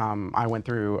transitioning, I went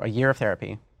through a year of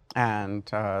therapy. And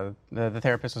the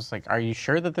therapist was like, "Are you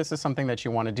sure that this is something that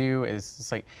you want to do?" It's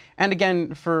like, and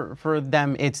again, for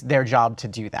them, it's their job to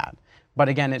do that. But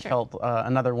again, it felt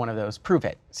another one of those prove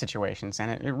it situations,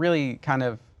 and it really kind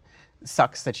of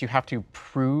sucks that you have to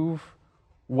prove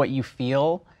what you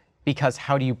feel, because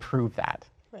how do you prove that?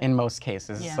 Right. In most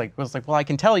cases, Yeah. it was like, well, I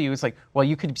can tell you. It's like, well,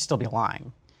 you could still be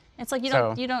lying. It's like you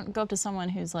don't go up to someone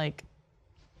who's like,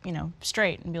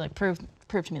 straight and be like, prove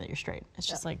to me that you're straight. It's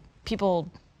just like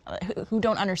people who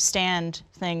don't understand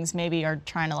things maybe are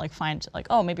trying to like find like,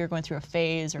 oh, maybe you're going through a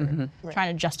phase, or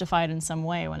trying to justify it in some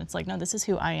way, when it's like, no, this is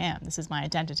who I am. This is my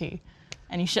identity.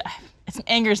 And you should, it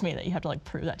angers me that you have to like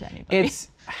prove that to anybody.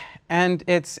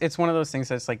 It's one of those things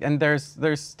that's like, and there's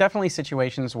definitely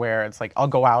situations where it's like I'll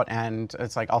go out and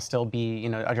it's like I'll still be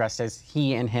addressed as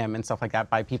he and him and stuff like that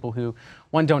by people who,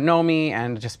 one, don't know me,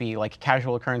 and just be like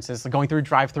casual occurrences, like going through a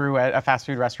drive-through at a fast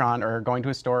food restaurant or going to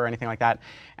a store or anything like that,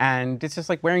 and it's just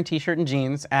like wearing t-shirt and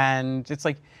jeans, and it's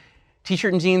like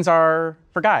t-shirt and jeans are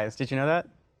for guys. Did you know that?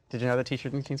 Did you know that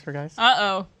t-shirt and jeans for guys?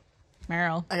 Uh-oh.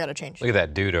 Meryl. I gotta change. Look at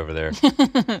that dude over there.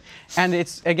 And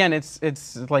it's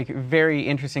like very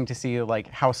interesting to see like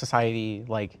how society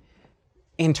like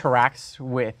interacts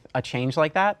with a change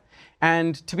like that.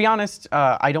 And to be honest,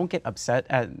 I don't get upset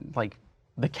at like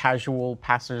the casual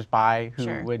passersby who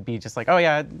Sure. would be just like, oh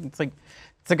yeah, it's like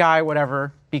it's a guy,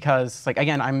 whatever. Because like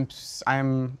again, I'm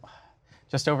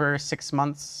just over 6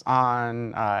 months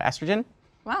on estrogen,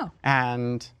 Wow.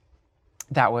 and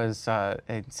that was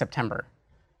in September.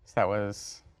 So that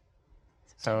was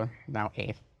now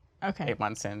Okay. 8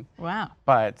 months in. Wow.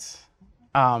 But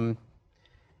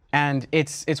and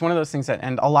it's one of those things that,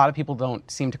 and a lot of people don't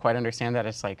seem to quite understand that.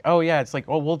 It's like, oh yeah, it's like,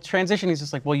 well, transition is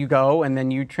just like, well, you go and then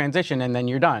you transition and then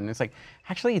you're done. It's like,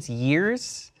 actually, it's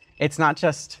years. It's not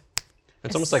just.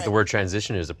 It's almost like the word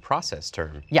transition is a process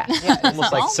term. Yeah.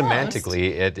 Almost like Almost.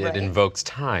 semantically, it Right. invokes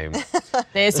time.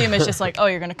 They assume it's just like, oh,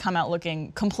 you're going to come out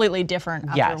looking completely different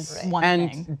after Yes. one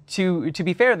And thing. to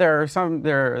be fair, there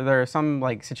are some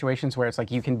like situations where it's like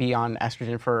you can be on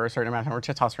estrogen for a certain amount of time or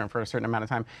testosterone for a certain amount of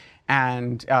time,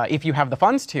 and if you have the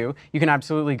funds to, you can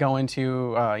absolutely go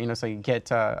into so you get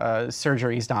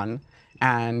surgeries done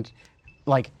and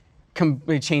like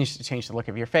change the look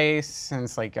of your face, and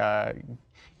it's like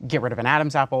get rid of an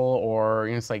Adam's apple, or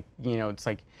it's like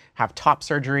have top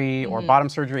surgery or bottom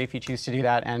surgery if you choose to do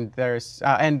that. And there's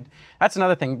and that's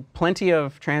another thing. Plenty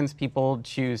of trans people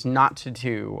choose not to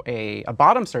do a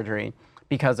bottom surgery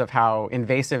because of how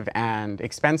invasive and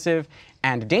expensive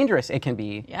and dangerous it can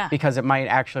be. Yeah. Because it might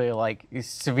actually like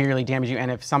severely damage you, and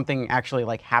if something actually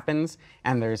like happens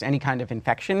and there's any kind of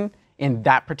infection in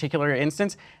that particular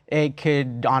instance, it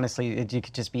could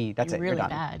just be that's it. Really you're done.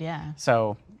 bad, yeah.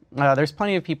 So there's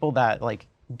plenty of people that like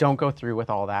don't go through with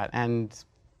all that, and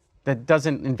that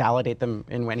doesn't invalidate them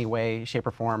in any way, shape,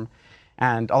 or form.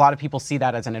 And a lot of people see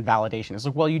that as an invalidation. It's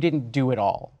like, well, you didn't do it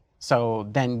all, so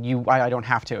then I don't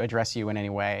have to address you in any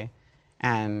way.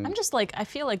 And I'm just like, I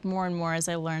feel like more and more as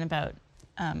I learn about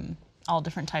all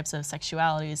different types of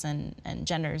sexualities and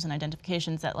genders and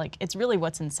identifications, that like it's really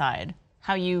what's inside,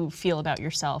 how you feel about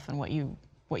yourself and what you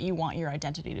want your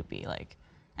identity to be like.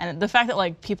 And the fact that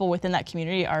like people within that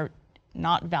community are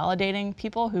not validating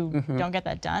people who don't get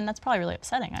that done, that's probably really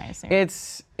upsetting, I assume.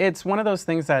 it's one of those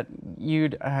things that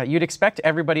you'd expect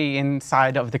everybody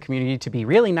inside of the community to be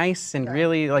really nice and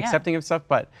really like Yeah. accepting of stuff,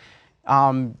 but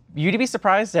you'd be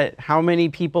surprised at how many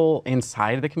people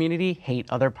inside of the community hate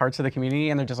other parts of the community,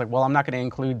 and they're just like, well, I'm not going to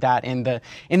include that in the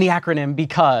acronym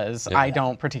because I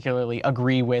don't particularly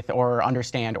agree with or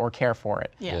understand or care for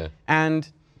it. Yeah. And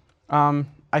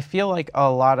I feel like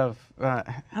a lot of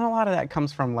that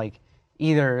comes from like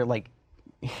either like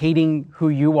hating who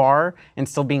you are and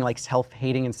still being like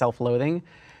self-hating and self-loathing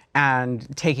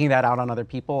and taking that out on other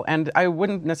people. And I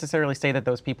wouldn't necessarily say that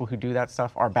those people who do that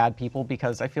stuff are bad people,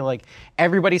 because I feel like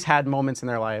everybody's had moments in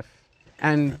their life,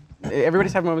 and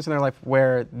everybody's had moments in their life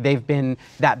where they've been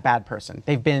that bad person.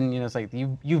 They've been, it's like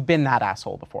you've been that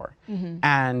asshole before,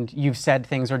 and you've said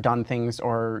things or done things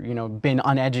or been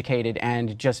uneducated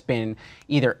and just been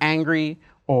either angry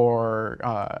or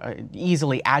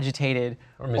easily agitated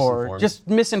or misinformed. just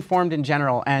misinformed in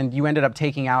general, and you ended up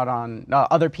taking out on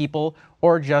other people,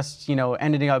 or just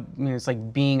ending up it's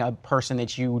like being a person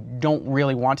that you don't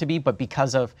really want to be, but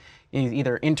because of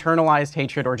either internalized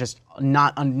hatred or just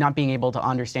not being able to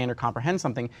understand or comprehend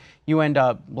something, you end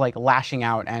up like lashing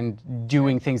out and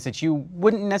doing things that you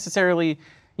wouldn't necessarily.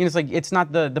 It's like it's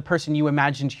not the person you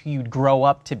imagined who you'd grow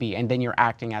up to be, and then you're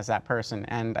acting as that person.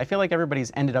 And I feel like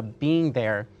everybody's ended up being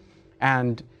there.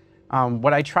 And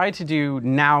what I try to do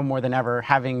now more than ever,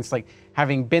 having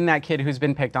been that kid who's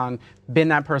been picked on, been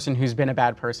that person who's been a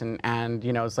bad person, and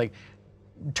it's like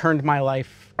turned my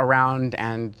life around,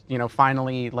 and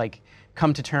finally like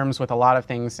come to terms with a lot of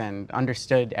things and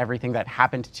understood everything that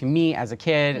happened to me as a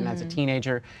kid and as a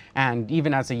teenager and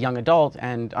even as a young adult,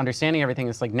 and understanding everything.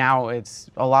 It's like now it's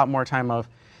a lot more time of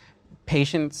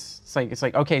patience. It's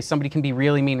like okay, somebody can be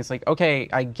really mean. It's like, okay,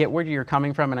 I get where you're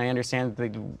coming from and I understand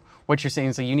what you're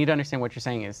saying. So you need to understand what you're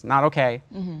saying is not okay,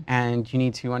 and you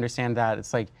need to understand that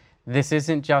it's like this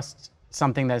isn't just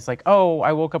something that's like, oh,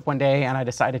 I woke up one day and I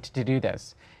decided to do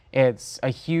this. It's a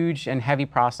huge and heavy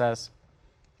process.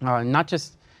 Not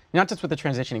just with the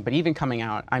transitioning, but even coming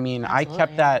out. I mean, I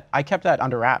kept that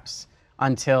under wraps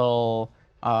until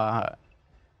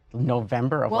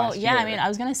November of last year. Well, yeah, I mean, I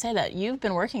was going to say that you've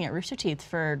been working at Rooster Teeth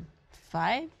for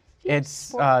 5 years? It's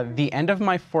the end of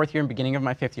my 4th year and beginning of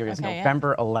my 5th year is Okay, yeah.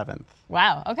 November 11th.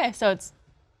 Wow, okay, so it's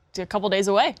a couple days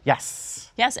away.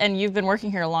 Yes. Yes, and you've been working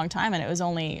here a long time, and it was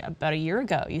only about a year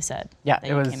ago, you said. Yeah, that it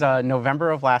you was came out. November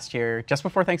of last year, just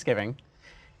before Thanksgiving,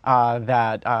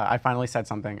 that I finally said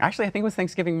something. Actually, I think it was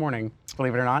Thanksgiving morning,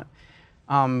 believe it or not.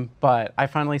 But I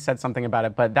finally said something about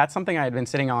it. But that's something I had been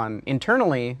sitting on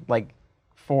internally, like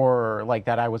before like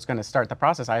that I was going to start the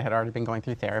process, I had already been going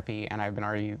through therapy, and I've been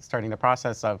already starting the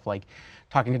process of like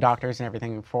talking to doctors and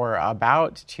everything for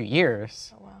about 2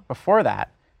 years before that.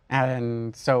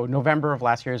 And so November of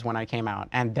last year is when I came out,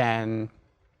 and then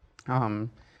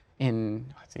in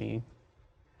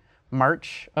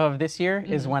March of this year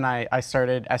is when I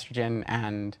started estrogen.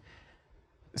 And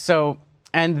so,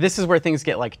 and this is where things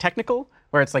get like technical,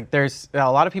 where it's like there's a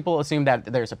lot of people assume that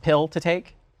there's a pill to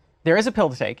take. There is a pill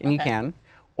to take, and you can,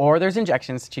 or there's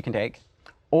injections that you can take,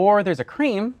 or there's a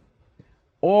cream,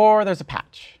 or there's a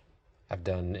patch. I've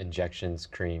done injections,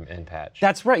 cream, and patch.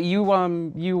 That's right. I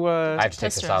have to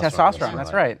take Testosterone. Testosterone,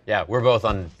 that's right. Yeah, we're both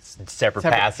on separate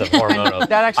paths of hormonal.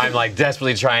 I'm like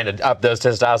desperately trying to up those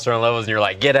testosterone levels, and you're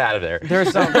like, get out of there.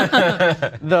 There's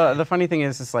the funny thing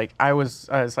is like I was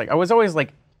always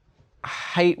like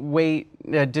height, weight,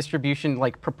 distribution,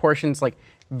 like proportions, like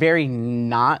very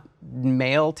not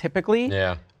male typically.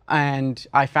 Yeah. And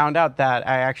I found out that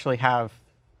I actually have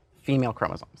female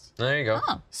chromosomes. There you go.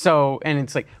 Oh. So, and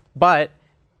it's like, but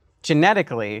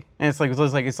genetically, and it's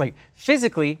like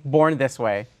physically born this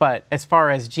way, but as far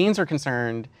as genes are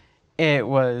concerned, it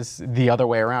was the other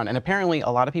way around. And apparently a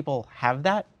lot of people have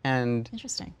that, and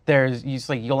Interesting.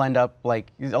 you'll end up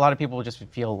like, a lot of people will just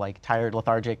feel like tired,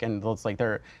 lethargic, and it's like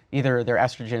either their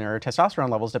estrogen or testosterone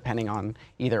levels, depending on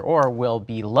either or, will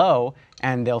be low,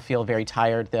 and they'll feel very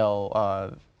tired.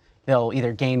 They'll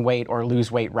either gain weight or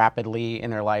lose weight rapidly in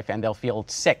their life, and they'll feel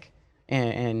sick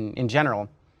in general.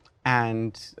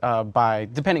 And by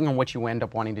depending on what you end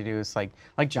up wanting to do, is like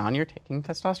John, you're taking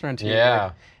testosterone too.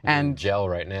 Yeah. And gel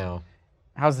right now.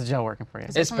 how's the gel working for you?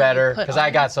 It's something better you put because I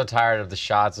on? got so tired of the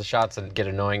shots. The shots get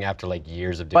annoying after like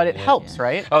years of doing But it helps,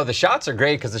 right? Oh, the shots are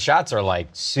great because the shots are like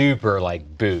super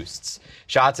like boosts.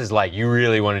 Shots is like you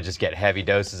really want to just get heavy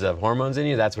doses of hormones in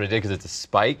you. That's what it did because it's a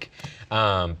spike.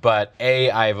 But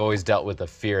I've always dealt with the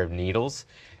fear of needles.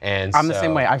 And I'm the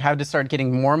same way. I've had to start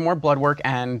getting more and more blood work,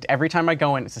 and every time I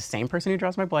go in, it's the same person who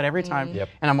draws my blood every time. Yep.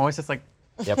 And I'm always just like,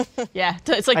 Yep. Yeah,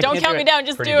 it's like, I don't can't count do me it. down,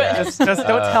 just Pretty do bad. it. just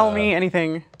don't tell me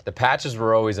anything. The patches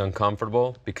were always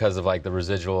uncomfortable because of like the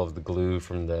residual of the glue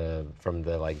from the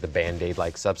like the Band-Aid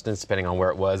like substance, depending on where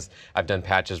it was. I've done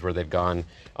patches where they've gone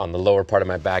on the lower part of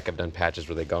my back. I've done patches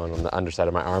where they've gone on the underside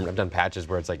of my arm. I've done patches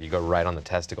where it's like you go right on the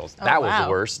testicles. That was wow. the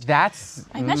worst. That's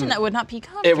I imagine that would not be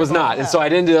comfortable. It was not, and so I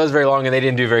didn't do those very long, and they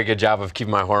didn't do a very good job of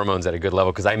keeping my hormones at a good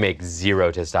level because I make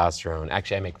 0 testosterone.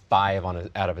 Actually, I make 5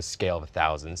 out of a scale of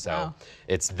 1,000, so Wow.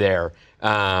 it's there.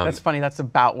 That's funny. That's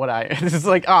about what this is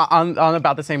like on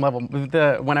about the same level.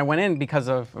 When I went in because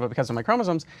of my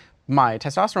chromosomes, my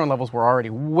testosterone levels were already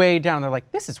way down. They're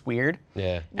like, this is weird.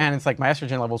 Yeah. And it's like my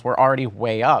estrogen levels were already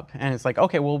way up. And it's like,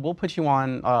 okay, well, we'll put you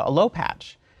on a low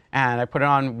patch. And I put it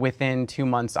on within 2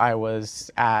 months. I was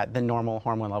at the normal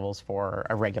hormone levels for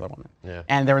a regular woman. Yeah.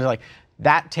 And there was like,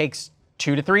 that takes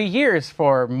 2 to 3 years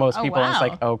for most Oh, people. And it's wow.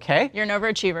 like, okay. You're an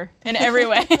overachiever in every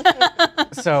way.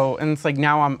 So, and it's like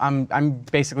now I'm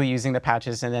basically using the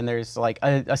patches, and then there's like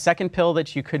a second pill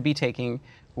that you could be taking,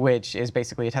 which is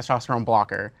basically a testosterone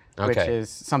blocker, which Okay. is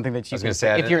something that you was can gonna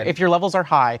say, if your levels are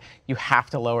high, you have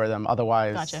to lower them,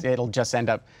 otherwise Gotcha. it'll just end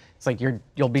up. It's like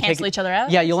you'll be Cancel taking each other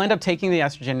out? Yeah, you'll end up taking the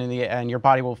estrogen and your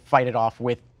body will fight it off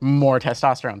with more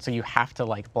testosterone. So you have to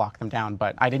like block them down.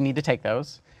 But I didn't need to take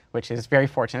those, which is very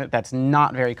fortunate. That's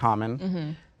not very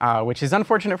common, which is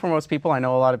unfortunate for most people. I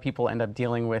know a lot of people end up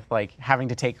dealing with like having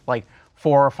to take like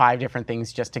 4 or 5 different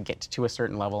things just to get to a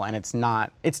certain level, and it's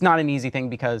not an easy thing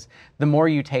because the more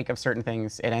you take of certain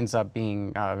things, it ends up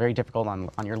being very difficult on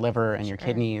your liver and your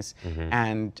kidneys,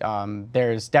 and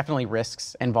there's definitely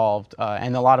risks involved,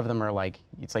 and a lot of them are like,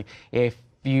 it's like if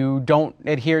you don't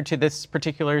adhere to this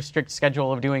particular strict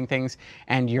schedule of doing things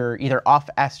and you're either off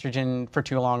estrogen for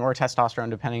too long or testosterone,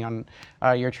 depending on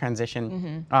your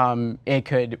transition, it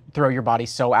could throw your body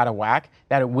so out of whack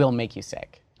that it will make you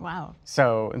sick. Wow.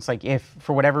 So it's like if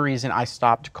for whatever reason I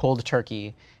stopped cold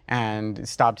turkey and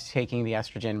stopped taking the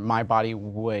estrogen, my body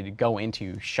would go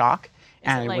into shock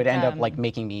and it it would like, end up like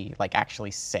making me like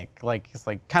actually sick. Like it's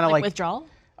like kind of Like like withdrawal?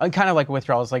 kind of like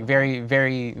withdrawal. It's like very,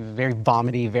 very, very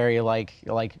vomity, very like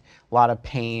a lot of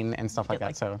pain and stuff like that.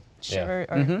 like- So, Shiver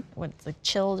or what's like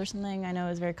chills or something? I know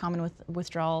is very common with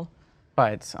withdrawal.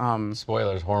 but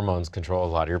Spoilers: hormones control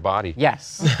a lot of your body.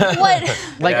 yes, What?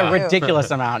 like Yeah. a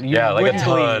ridiculous amount. You Yeah, like a wouldn't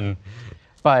believe. ton.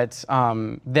 But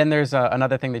then there's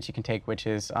another thing that you can take, which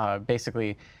is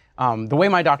basically the way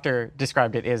my doctor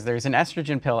described it is there's an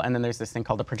estrogen pill and then there's this thing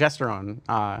called a progesterone.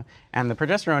 And the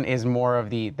progesterone is more of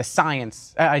the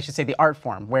science, I should say the art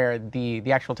form, where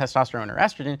the actual testosterone or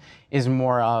estrogen is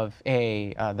more of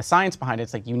the science behind it.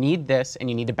 It's like you need this and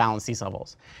you need to balance these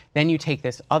levels. Then you take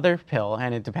this other pill,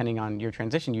 and depending on your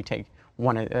transition, you take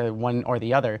one or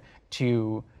the other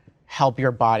to help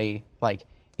your body like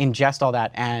ingest all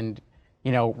that and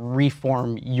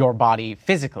reform your body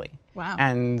physically. Wow.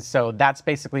 And so that's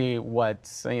basically what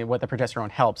the progesterone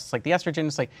helps. It's like the estrogen,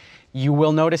 it's like you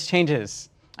will notice changes.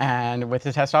 And with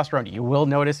the testosterone, you will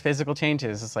notice physical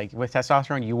changes. It's like with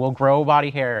testosterone, you will grow body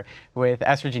hair. With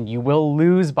estrogen, you will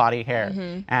lose body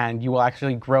hair. And you will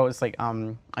actually grow. It's like,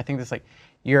 I think it's like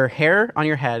your hair on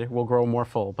your head will grow more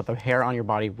full, but the hair on your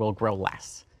body will grow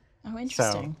less. Oh,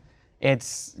 interesting. So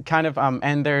it's kind of,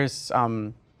 and there's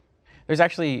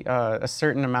actually a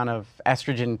certain amount of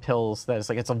estrogen pills that is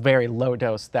like, it's a very low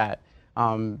dose that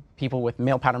people with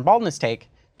male pattern baldness take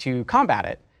to combat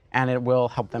it, and it will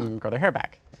help them grow their hair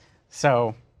back.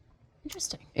 So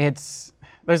Interesting.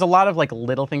 There's a lot of like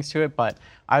little things to it, but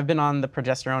I've been on the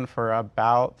progesterone for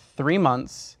about 3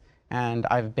 months, and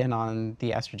I've been on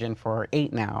the estrogen for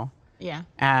 8 now. Yeah.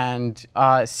 And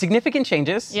significant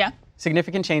changes. Yeah.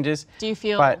 Significant changes. Do you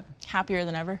feel but happier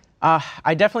than ever?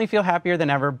 I definitely feel happier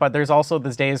than ever, but there's also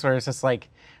those days where it's just like,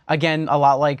 again, a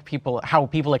lot like how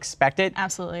people expect it.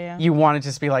 Absolutely, yeah. You want to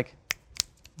just be like,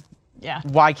 yeah.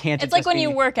 why can't it It's like just when be- you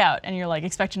work out and you're like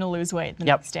expecting to lose weight the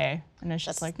next day, and it's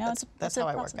just like, no, that's a how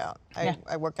I process. work out. Yeah.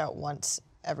 I work out once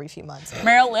every few months.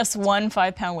 Meryl lifts 1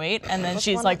 5-pound weight, and then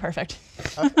she's like perfect.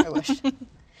 Oh, I wish.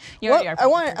 You already are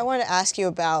perfect. I want to ask you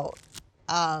about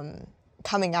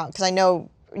coming out, because I know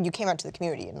you came out to the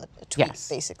community in a tweet, Yes.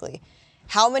 basically.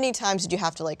 How many times did you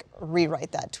have to like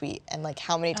rewrite that tweet, and like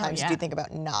how many times yeah. did you think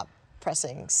about not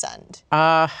pressing send?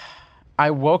 I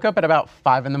woke up at about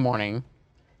 5 in the morning.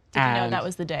 Did you know and that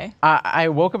was the day? I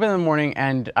woke up in the morning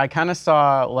and I kind of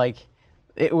saw like,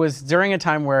 it was during a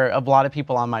time where a lot of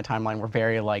people on my timeline were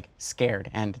very like scared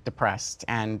and depressed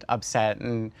and upset.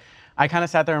 And I kind of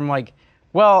sat there and I'm like,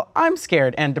 well, I'm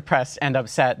scared and depressed and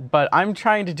upset, but I'm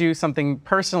trying to do something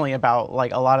personally about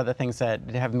like a lot of the things that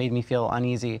have made me feel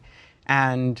uneasy.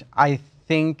 And I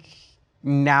think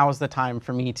now's the time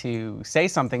for me to say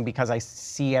something because I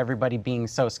see everybody being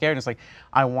so scared. It's like,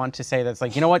 I want to say that's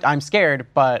like, you know what, I'm scared,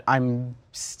 but I'm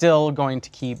still going to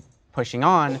keep pushing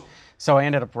on. So I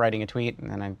ended up writing a tweet, and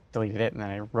then I deleted it, and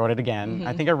then I wrote it again.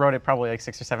 I think I wrote it probably like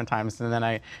 6 or 7 times, and then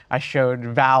I showed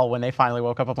Val when they finally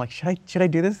woke up. I'm like, should I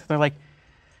do this? They're like,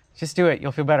 just do it,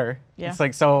 you'll feel better. Yeah. It's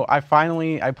like, so I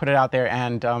put it out there,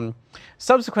 and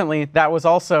subsequently, that was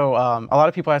also, a lot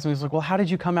of people asked me, like, well, how did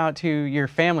you come out to your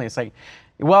family? It's like,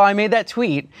 well, I made that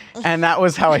tweet, and that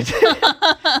was how I did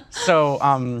it. So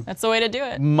That's the way to do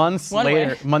it. months One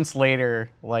later,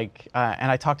 like,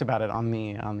 and I talked about it on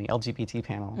the LGBT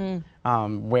panel,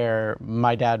 where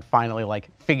my dad finally like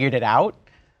figured it out,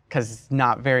 because he's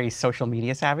not very social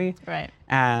media savvy, Right.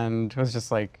 and was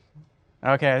just like,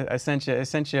 okay, I sent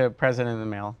you a present in the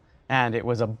mail, and it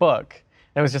was a book.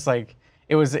 It was just like,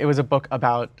 it was a book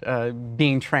about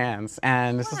being trans,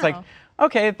 and it's just like, Wow.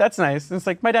 okay, that's nice. And it's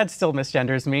like, my dad still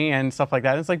misgenders me and stuff like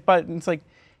that. It's like, but it's like,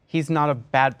 he's not a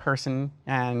bad person,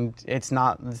 and it's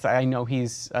not, I know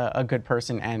he's a good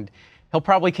person, and he'll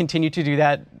probably continue to do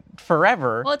that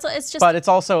forever. Well, it's just. but it's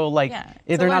also like, yeah,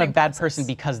 it's a they're not a learning bad process. person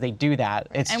because they do that.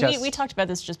 It's And just, we talked about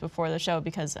this just before the show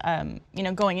because,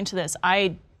 going into this,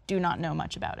 I do not know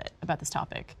much about this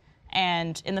topic.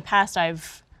 And in the past,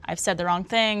 I've said the wrong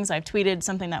things, I've tweeted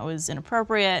something that was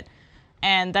inappropriate,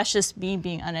 and that's just me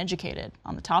being uneducated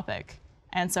on the topic.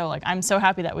 And so, like, I'm so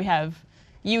happy that we have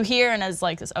you here and as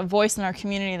like a voice in our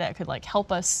community that could like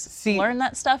help us learn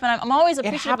that stuff. And I'm always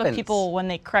appreciative of happens. people when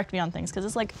they correct me on things because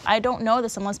it's like I don't know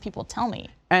this unless people tell me.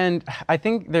 And I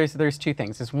think there's 2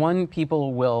 things. Is one,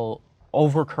 people will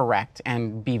overcorrect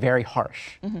and be very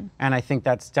harsh. And I think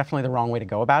that's definitely the wrong way to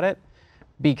go about it.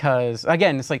 Because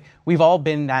again, it's like we've all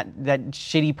been that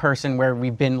shitty person where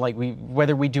we've been like,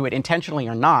 whether we do it intentionally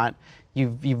or not,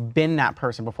 you've been that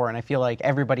person before. And I feel like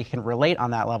everybody can relate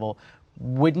on that level.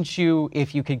 Wouldn't you,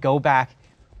 if you could go back,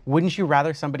 wouldn't you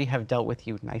rather somebody have dealt with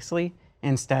you nicely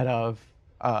instead of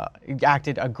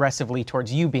acted aggressively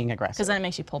towards you being aggressive? Because then it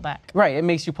makes you pull back. Right, it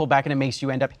makes you pull back, and it makes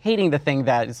you end up hating the thing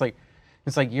that it's like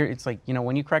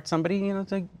when you correct somebody,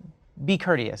 it's like, be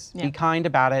courteous, Yeah. be kind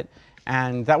about it.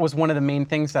 And that was one of the main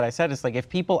things that I said. It's like, if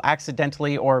people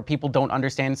accidentally or people don't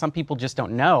understand, some people just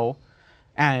don't know,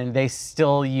 and they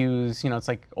still use, it's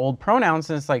like old pronouns,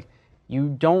 and it's like, you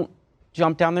don't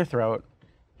jump down their throat,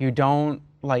 you don't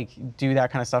like do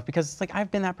that kind of stuff because it's like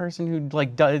I've been that person who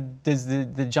like does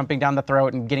the jumping down the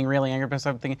throat and getting really angry about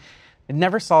something. It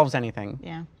never solves anything.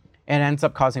 Yeah. It ends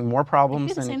up causing more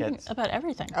problems It's the than same it thing gets. about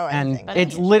everything. Oh, And anything.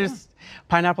 it's literally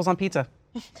pineapples on pizza.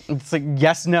 It's like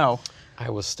yes, no. I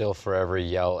will still forever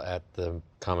yell at the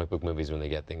comic book movies when they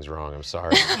get things wrong. I'm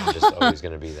sorry. I'm just always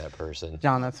going to be that person.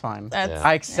 John, that's fine. That's-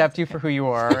 I accept you for who you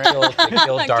are. They killed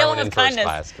Kill Darwin him in with first kindness.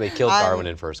 class. They killed Darwin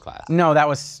in first class. No, that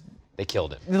was. They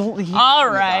killed him. All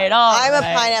right. I'm a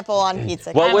pineapple on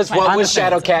pizza. What was I'm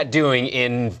Shadowcat doing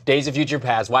in Days of Future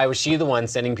Past? Why was she the one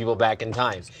sending people back in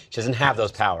time? She doesn't have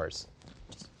those powers.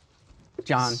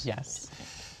 John, yes.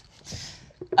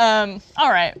 All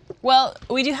right. Well,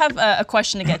 we do have a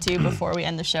question to get to before we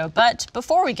end the show. But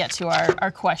before we get to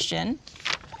our question,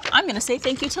 I'm going to say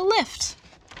thank you to Lyft.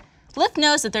 Lyft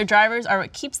knows that their drivers are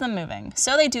what keeps them moving,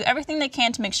 so they do everything they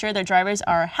can to make sure their drivers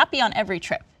are happy on every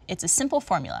trip. It's a simple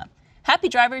formula. Happy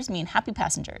drivers mean happy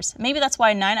passengers. Maybe that's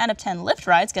why 9 out of 10 Lyft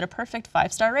rides get a perfect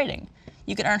 5-star rating.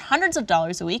 You can earn hundreds of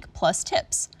dollars a week plus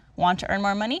tips. Want to earn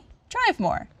more money? Drive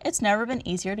more. It's never been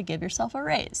easier to give yourself a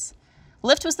raise.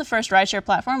 Lyft was the first rideshare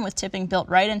platform with tipping built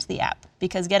right into the app,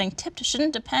 because getting tipped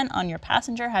shouldn't depend on your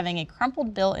passenger having a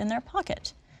crumpled bill in their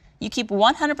pocket. You keep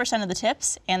 100% of the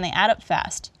tips, and they add up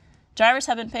fast. Drivers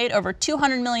have been paid over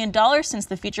 $200 million since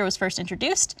the feature was first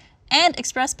introduced, and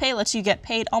ExpressPay lets you get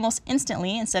paid almost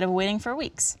instantly instead of waiting for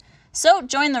weeks. So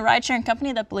join the ride-sharing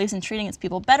company that believes in treating its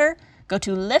people better. Go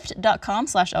to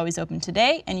lyft.com/alwaysopen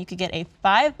today, and you could get a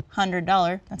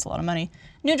 $500, that's a lot of money,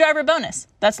 new driver bonus.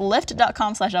 That's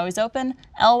lyft.com/alwaysopen,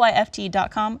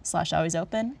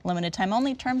 lyft.com/alwaysopen. Limited time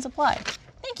only, terms apply.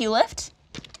 Thank you, Lyft.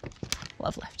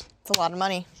 Love Lyft. It's a lot of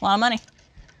money. A lot of money.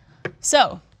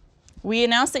 So, we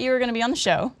announced that you were going to be on the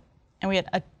show, and we had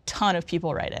a ton of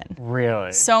people write in.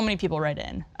 Really? So many people write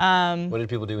in. What did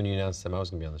people do when you announced them I was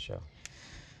going to be on the show?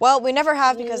 Well, we never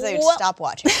have because they would Well- stop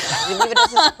watching. We leave it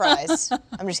as a surprise.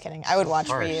 I'm just kidding. I would watch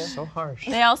for you. So harsh.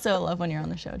 They also love when you're on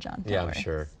the show, John. Don't Yeah, I'm worry.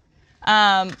 sure.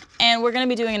 And we're going to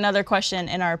be doing another question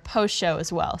in our post show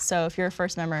as well. So if you're a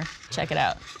first member, check it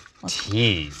out.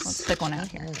 Jeez. Let's pick one out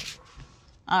here.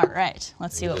 All right,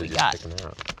 let's see what we Just got. pick 'em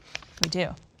out. We do.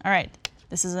 All right,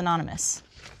 this is Anonymous.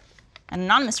 And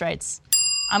Anonymous writes,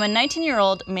 I'm a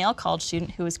 19-year-old male college student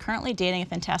who is currently dating a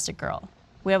fantastic girl.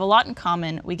 We have a lot in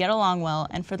common, we get along well,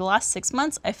 and for the last 6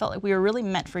 months, I felt like we were really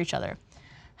meant for each other.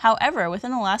 However,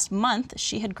 within the last month,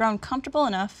 she had grown comfortable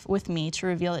enough with me to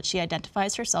reveal that she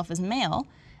identifies herself as male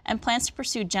and plans to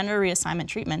pursue gender reassignment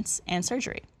treatments and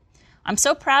surgery. I'm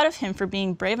so proud of him for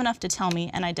being brave enough to tell me,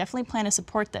 and I definitely plan to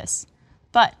support this.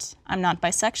 But I'm not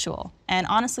bisexual, and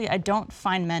honestly, I don't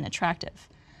find men attractive.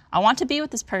 I want to be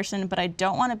with this person, but I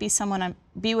don't want to be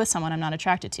with someone I'm not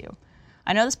attracted to.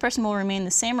 I know this person will remain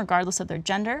the same regardless of their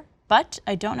gender, but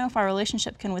I don't know if our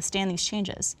relationship can withstand these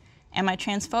changes. Am I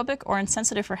transphobic or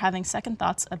insensitive for having second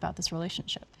thoughts about this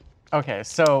relationship? Okay,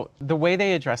 so the way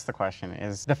they address the question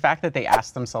is the fact that they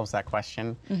ask themselves that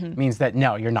question means that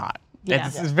no, you're not. Yeah.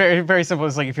 It's very, very simple.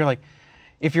 It's like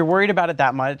if you're worried about it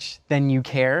that much, then you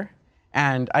care.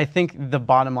 And I think the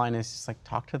bottom line is just like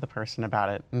talk to the person about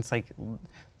it. And it's like,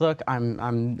 look, I'm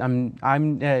on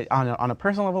a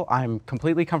personal level, I'm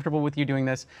completely comfortable with you doing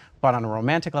this, but on a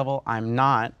romantic level, I'm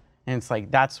not. And it's like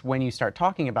that's when you start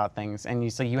talking about things, and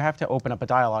you have to open up a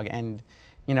dialogue. And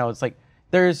it's like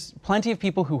there's plenty of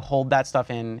people who hold that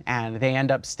stuff in, and they end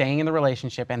up staying in the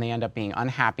relationship, and they end up being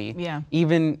unhappy. Yeah.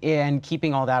 Even in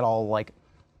keeping all that all like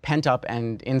pent up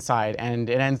and inside, and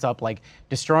it ends up like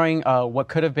destroying what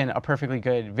could have been a perfectly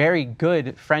good, very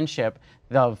good friendship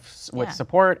with Yeah.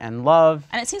 support and love.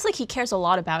 And it seems like he cares a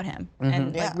lot about him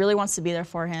and Yeah. like really wants to be there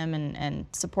for him and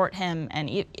support him, and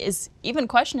is even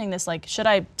questioning this, like, should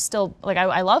I still, like,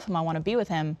 I love him, I want to be with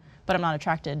him, but I'm not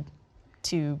attracted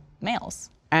to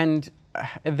males. And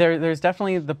there's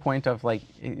definitely the point of like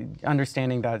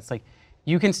understanding that it's like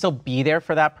you can still be there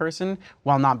for that person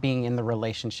while not being in the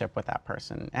relationship with that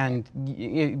person, and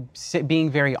being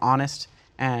very honest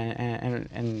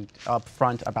and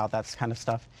upfront about that kind of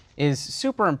stuff is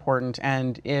super important.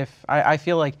 And if I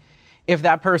feel like if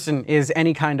that person is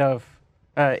any kind of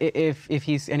if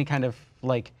he's any kind of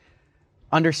like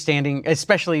understanding,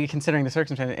 especially considering the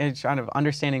circumstance, it's kind of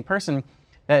understanding person,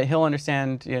 that he'll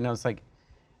understand, it's like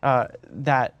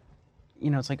that,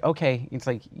 it's like, okay, it's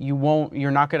like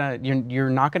you're not gonna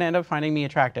end up finding me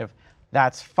attractive.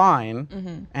 That's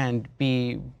fine. And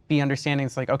be understanding.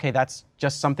 It's like, okay, that's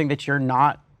just something that you're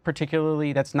not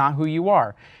particularly, that's not who you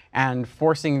are. And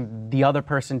forcing the other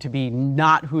person to be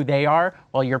not who they are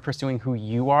while you're pursuing who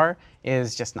you are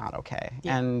is just not okay.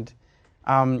 Yeah. And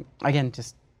again,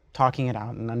 just talking it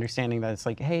out and understanding that it's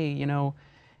like, hey,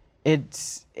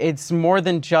 it's more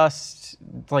than just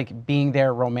like being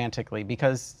there romantically,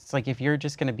 because it's like if you're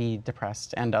just going to be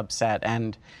depressed and upset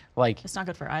and like It's not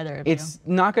good for either of you. it's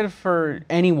not good for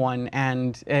anyone,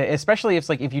 and especially if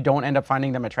if you don't end up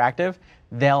finding them attractive,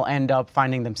 they'll end up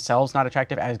finding themselves not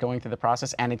attractive as going through the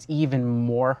process, and it's even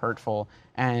more hurtful,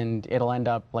 and it'll end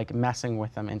up like messing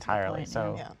with them entirely. point,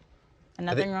 So Yeah. And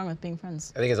nothing wrong with being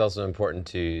friends. I think it's also important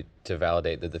to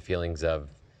validate that the feelings of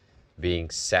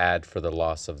being sad for the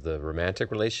loss of the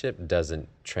romantic relationship doesn't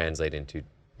translate into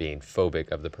being phobic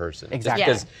of the person. Exactly.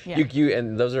 Just Yeah, because you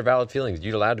and those are valid feelings.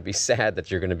 You're allowed to be sad that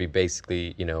you're going to be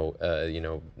basically,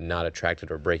 not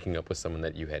attracted or breaking up with someone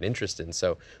that you had interest in.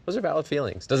 So those are valid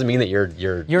feelings. Doesn't mean that you're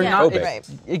you're Yeah. not phobic. Right.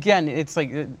 again, it's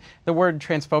like the word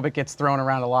transphobic gets thrown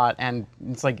around a lot, and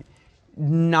it's like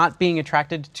not being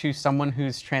attracted to someone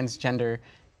who's transgender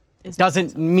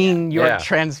doesn't mean you're Yeah.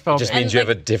 transphobic. It just And, means you have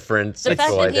a like, different The fact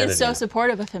sexual that identity. he is so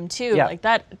supportive of him too, Yeah. like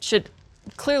that should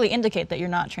clearly indicate that you're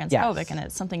not transphobic Yes. and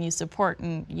it's something you support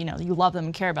and you love them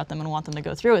and care about them and want them to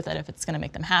go through with it if it's going to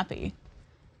make them happy.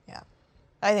 Yeah.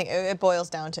 I think it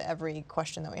boils down to every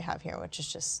question that we have here, which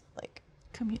is just like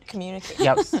communicate.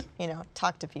 Yep.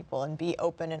 Talk to people and be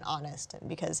open and honest. And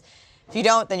because if you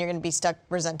don't, then you're going to be stuck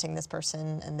resenting this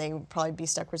person, and they will probably be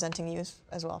stuck resenting you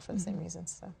as well for the same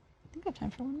reasons. So, I think we have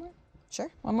time for one more. sure.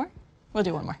 One more? We'll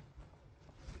do one more.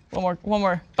 One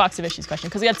more box of issues question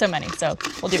because we had so many, so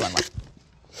we'll do one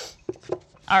more.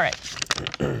 All right.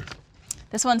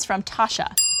 This one's from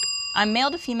Tasha. I'm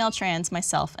male to female trans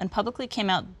myself and publicly came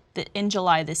out in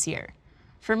July this year.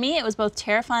 For me, it was both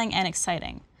terrifying and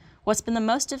exciting. What's been the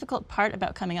most difficult part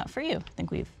about coming out for you? I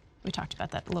think we talked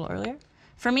about that a little earlier.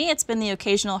 For me, it's been the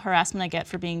occasional harassment I get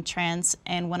for being trans,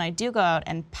 and when I do go out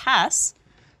and pass,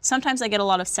 sometimes I get a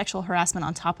lot of sexual harassment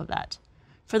on top of that.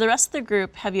 For the rest of the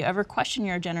group, have you ever questioned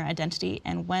your gender identity,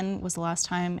 and when was the last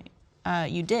time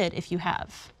you did, if you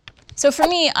have? So for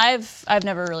me, I've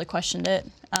never really questioned it.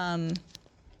 I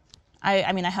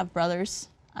mean, I have brothers.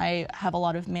 I have a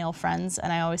lot of male friends,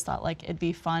 and I always thought like it'd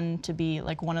be fun to be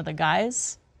like one of the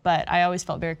guys, but I always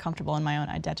felt very comfortable in my own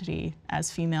identity as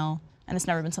female, and it's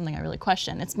never been something I really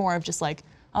questioned. It's more of just like,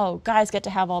 oh, guys get to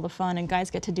have all the fun, and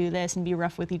guys get to do this and be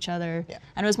rough with each other. Yeah.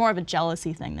 And it was more of a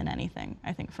jealousy thing than anything,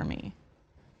 I think, for me.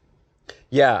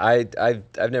 Yeah,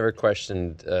 I've never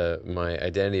questioned my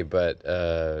identity, but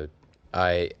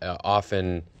I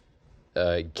often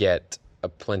get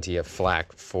plenty of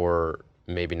flack for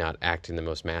maybe not acting the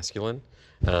most masculine,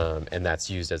 and that's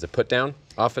used as a put down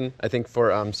often, I think, for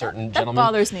certain That gentlemen.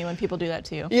 bothers me when people do that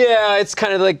to you. Yeah, it's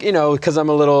kind of like, because I'm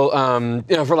a little,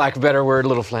 for lack of a better word, a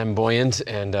little flamboyant,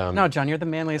 and No, John, you're the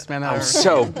manliest man that ever.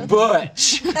 so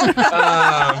butch.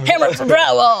 Hammer for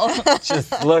Browell.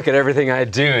 Just look at everything I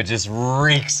do; it just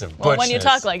reeks of butchness. Well, when you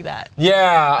talk like that.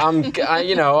 Yeah,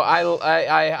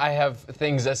 I have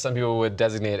things that some people would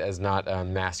designate as not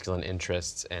masculine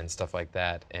interests and stuff like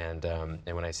that, and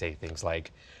when I say things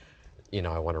like,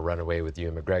 I want to run away with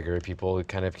Ewan McGregor, people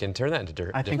kind of can turn that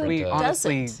into I think different. we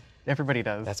honestly, Doesn't. everybody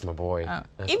does. That's my boy.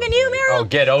 That's Even my you, boy. Meryl? Oh,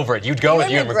 get over it. You'd go with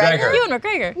Ewan Ewan McGregor. McGregor? You and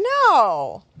McGregor.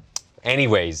 No.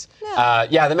 Anyways,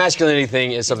 yeah, the masculinity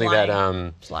thing is something that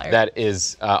lying. He's a liar. that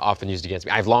is often used against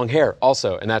me. I have long hair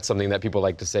also, and that's something that people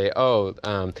like to say.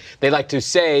 They like to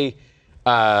say,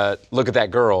 "Look at that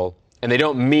girl," and they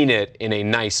don't mean it in a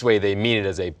nice way. They mean it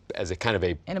as a kind of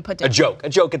In a put down. a joke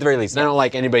at the very least. And I don't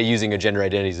like anybody using a gender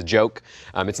identity as a joke.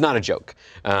 It's not a joke.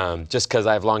 Just because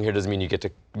I have long hair doesn't mean you get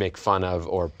to make fun of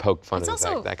or poke fun It's of the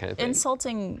also fact, that kind of thing.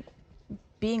 insulting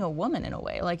being a woman in a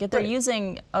way. Like if they're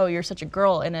using, oh, you're such a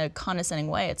girl in a condescending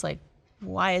way, it's like,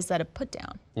 why is that a put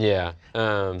down? Yeah.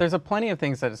 There's plenty of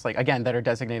things that it's like, again, that are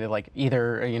designated like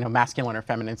either masculine or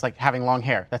feminine. It's like having long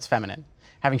hair, that's feminine.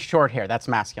 Having short hair, that's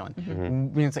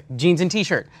masculine. It's like jeans and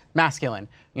t-shirt, masculine.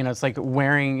 It's like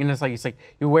wearing, it's like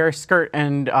you wear a skirt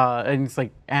and it's like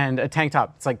and a tank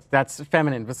top. It's like that's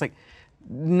feminine. But it's like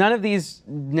none of these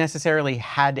necessarily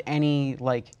had any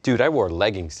like. Dude, I wore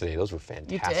leggings today. Those were You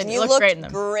fantastic. did. You look looked great in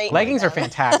them. great. Leggings in are them.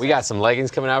 fantastic. We got some leggings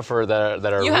coming out for that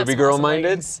are You have Ruby some girl awesome minded.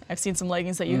 leggings. I've seen some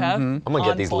leggings that you have. I'm gonna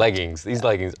get these leggings. These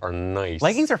leggings are nice.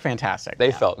 Leggings are fantastic.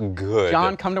 They felt good.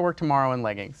 John, come to work tomorrow in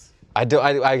leggings. I do.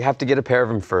 I have to get a pair of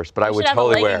them first, but I would should have a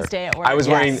totally wear. leggings day at work. I was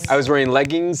Yes. wearing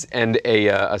leggings and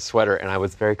a sweater, and I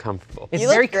was very comfortable. It's You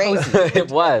very look great. cozy.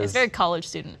 It was. It's very college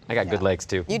student. I got good legs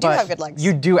too. You do but have good legs.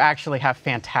 You do actually have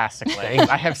fantastic legs.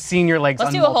 I have seen your legs. Let's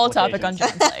on do a whole multiple topic on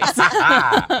occasions.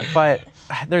 John's legs. But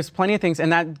there's plenty of things,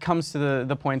 and that comes to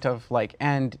the point of like,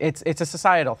 and it's a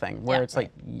societal thing where Yeah, it's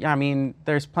like, I mean,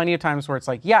 there's plenty of times where it's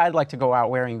like, yeah, I'd like to go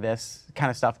out wearing this kind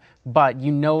of stuff, but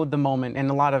the moment, and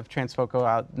a lot of trans folk go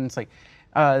out, and it's like,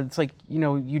 it's like,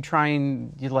 you try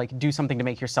and you like do something to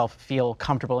make yourself feel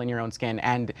comfortable in your own skin,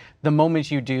 and the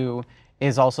moment you do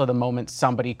is also the moment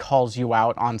somebody calls you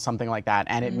out on something like that,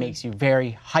 and it makes you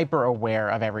very hyper aware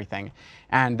of everything.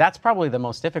 And that's probably the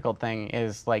most difficult thing,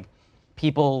 is like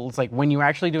it's like when you're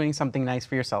actually doing something nice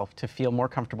for yourself to feel more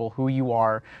comfortable who you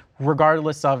are,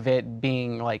 regardless of it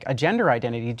being like a gender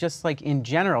identity, just like in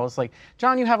general. It's like,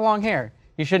 John, you have long hair.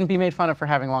 You shouldn't be made fun of for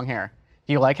having long hair.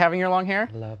 Do you like having your long hair?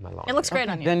 I love my long It looks hair. great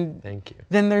on you. Then Thank you.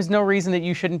 Then there's no reason that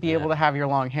you shouldn't be able to have your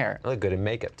long hair. I look good in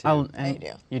makeup too. And you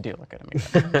do. You do look good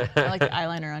at me. I like the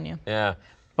eyeliner on you. Yeah.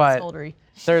 But Soldery.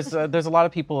 there's a lot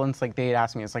of people, and it's like they'd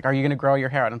ask me, it's like, are you gonna grow your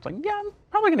hair out? And I'm like, yeah, I'm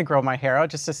probably gonna grow my hair out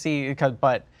just to see,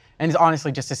 and it's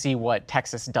honestly just to see what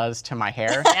Texas does to my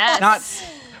hair. Yes. Not,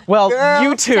 well, Girl,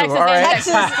 you too, Texas all right.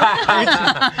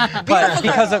 A&M. But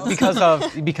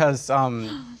because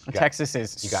Texas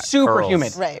is got super curls.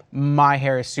 humid. Right. My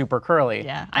hair is super curly.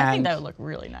 Yeah, I think And that would look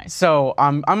really nice. So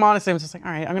I'm honestly, I'm just like,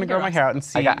 all right, I'm gonna grow my rock hair out and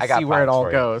see, I got see where it vibes all for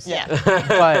you. goes.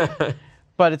 Yeah.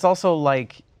 But it's also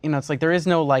like, it's like there is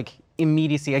no like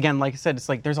immediacy. Again, like I said, it's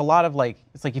like there's a lot of like,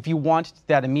 it's like if you want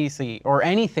that immediacy or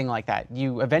anything like that,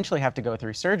 you eventually have to go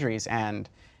through surgeries, and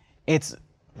it's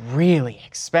really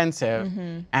expensive,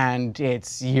 and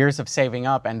it's years of saving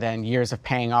up and then years of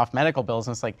paying off medical bills.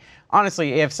 And it's like,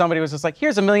 honestly, if somebody was just like,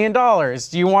 here's $1 million,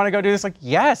 do you want to go do this? Like,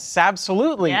 yes,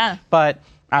 absolutely. Yeah. But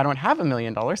I don't have $1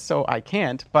 million, so I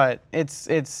can't. But it's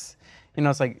it's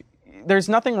like, there's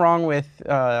nothing wrong with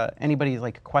anybody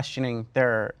like questioning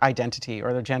their identity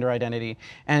or their gender identity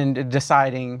and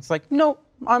deciding, it's like, no,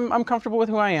 I'm comfortable with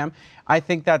who I am. I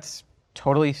think that's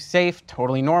totally safe,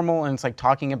 totally normal, and it's like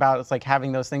talking about, it's like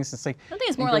having those things. It's like, I think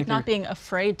it's more like not being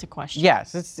afraid to question.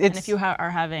 yes, it's And if you are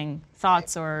having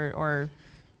thoughts or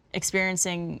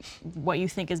experiencing what you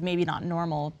think is maybe not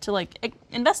normal, to like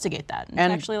investigate that and to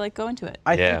And actually like go into it.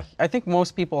 I think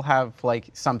most people have like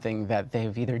something that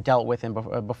they've either dealt with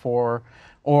before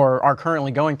or are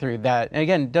currently going through that,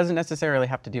 again, doesn't necessarily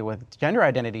have to do with gender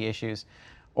identity issues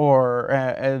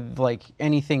or like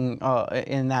anything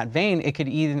in that vein. It could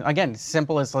even, again,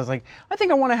 simple as like, I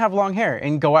think I want to have long hair,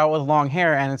 and go out with long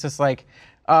hair, and it's just like,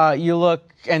 you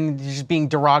look, and just being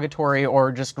derogatory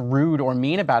or just rude or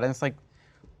mean about it. It's like,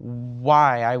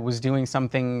 why? I was doing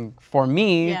something for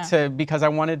me because I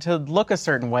wanted to look a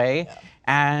certain way.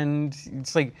 And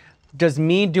it's like, does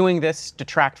me doing this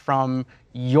detract from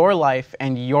your life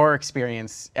and your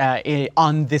experience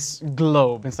on this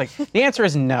globe? It's like, the answer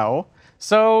is no.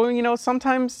 So,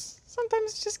 sometimes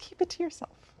just keep it to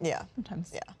yourself. Yeah. Sometimes.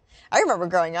 Yeah. I remember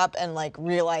growing up and like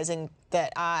realizing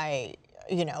that I,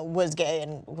 was gay,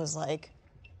 and was like,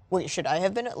 wait, should I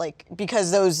have been like, because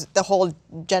the whole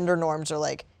gender norms are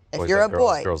like, if Boys you're like a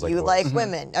girls, boy, girls like you boys. like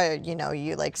women,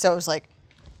 you like, so it was like,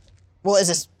 well, is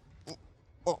this,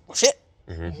 oh, shit.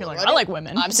 You're like, I like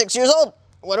women. I'm 6 years old.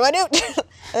 What do I do? And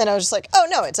then I was just like, oh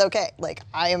no, it's okay. Like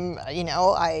I am,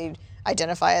 I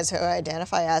identify as who I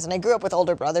identify as. And I grew up with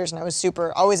older brothers, and I was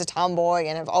always a tomboy,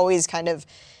 and I've always kind of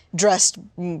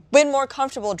been more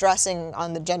comfortable dressing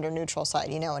on the gender neutral side,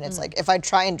 and it's like, if I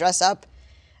try and dress up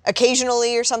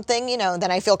occasionally or something, then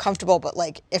I feel comfortable. But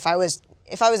like, if I was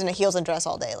in a heels and dress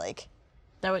all day, like,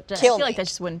 That would, I kill feel like me. that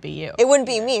just wouldn't be you. it wouldn't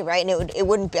be me, right? And I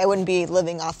wouldn't be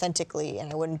living authentically,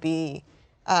 and I wouldn't be,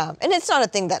 and it's not a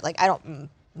thing that like I don't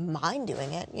mind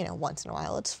doing it, once in a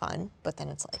while it's fun, but then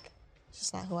it's like, it's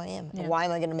just not who I am. Yeah. Why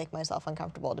am I going to make myself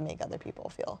uncomfortable to make other people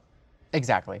feel?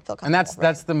 Exactly. Feel And that's comfortable,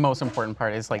 right? the most important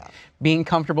part, is like being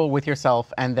comfortable with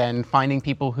yourself, and then finding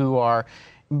people who are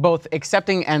both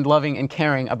accepting and loving and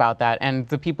caring about that, and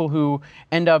the people who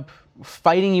end up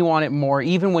fighting you on it more,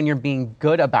 even when you're being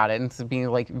good about it, and so being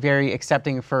like very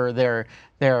accepting for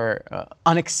their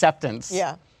unacceptance.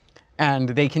 Yeah. And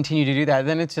they continue to do that.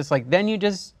 Then it's just like, then you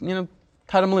just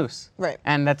cut them loose. Right.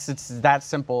 And it's that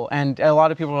simple. And a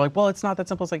lot of people are like, well, it's not that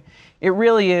simple. It's like, it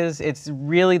really is. It's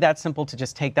really that simple to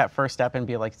just take that first step and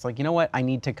be like, it's like, you know what? I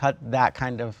need to cut that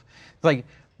kind of, like,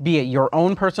 be it your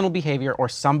own personal behavior or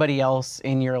somebody else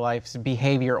in your life's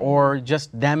behavior, or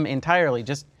just them entirely.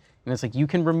 Just, it's like, you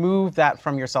can remove that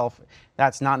from yourself.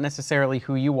 That's not necessarily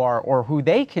who you are or who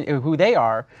they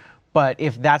are. But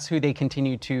if that's who they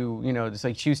continue to, just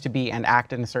like choose to be and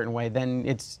act in a certain way, then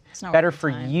it's not better worth the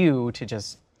for time. you to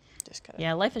just. Just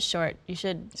Yeah, life is short. You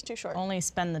should too short. only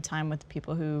spend the time with the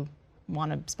people who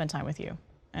want to spend time with you.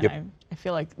 And Yep. I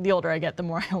feel like the older I get, the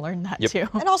more I learn that too.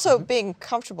 And also being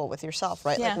comfortable with yourself,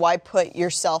 right? Yeah. Like, why put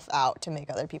yourself out to make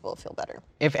other people feel better?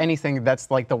 If anything, that's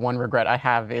like the one regret I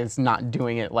have, is not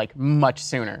doing it like much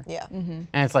sooner. Yeah. Mm-hmm.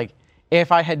 And it's like,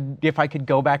 if I could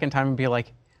go back in time and be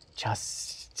like,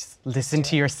 just listen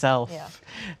to yourself. Yeah.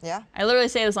 Yeah. I literally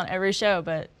say this on every show,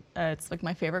 but It's like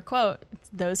my favorite quote. It's,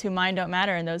 those who mind don't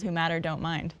matter, and those who matter don't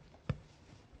mind.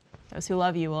 Those who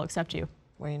love you will accept you.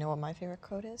 Well, you know what my favorite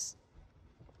quote is?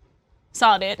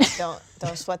 Saw it.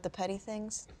 Don't sweat the petty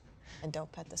things, and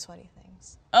don't pet the sweaty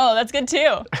things. Oh, that's good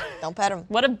too. Don't pet them.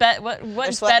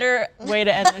 What sweaty. better way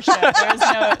to end the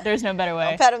show? There's no better way.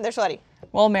 Don't pet them. They're sweaty.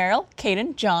 Well, Meryl,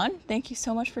 Caden, John, thank you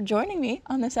so much for joining me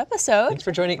on this episode. Thanks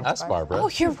for joining us, Barbara. Oh,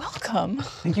 you're welcome.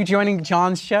 Thank you for joining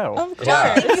John's show. Of course.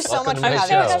 Yeah. Thank you so Welcome much to for my having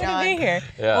show. us, Happy John. to be here.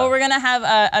 Yeah. Well, we're going to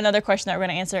have another question that we're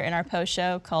going to answer in our post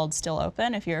show called Still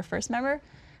Open. If you're a first member,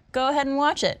 go ahead and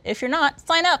watch it. If you're not,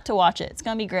 sign up to watch it. It's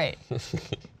going to be great.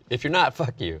 If you're not,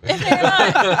 fuck you. If you're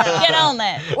not, get on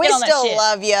that. We Get on that still shit.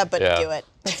 love you, but Yeah. do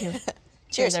it.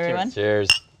 Cheers, everyone. Cheers.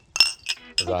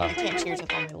 Huzzah. I can't cheers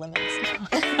with all my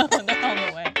lemons.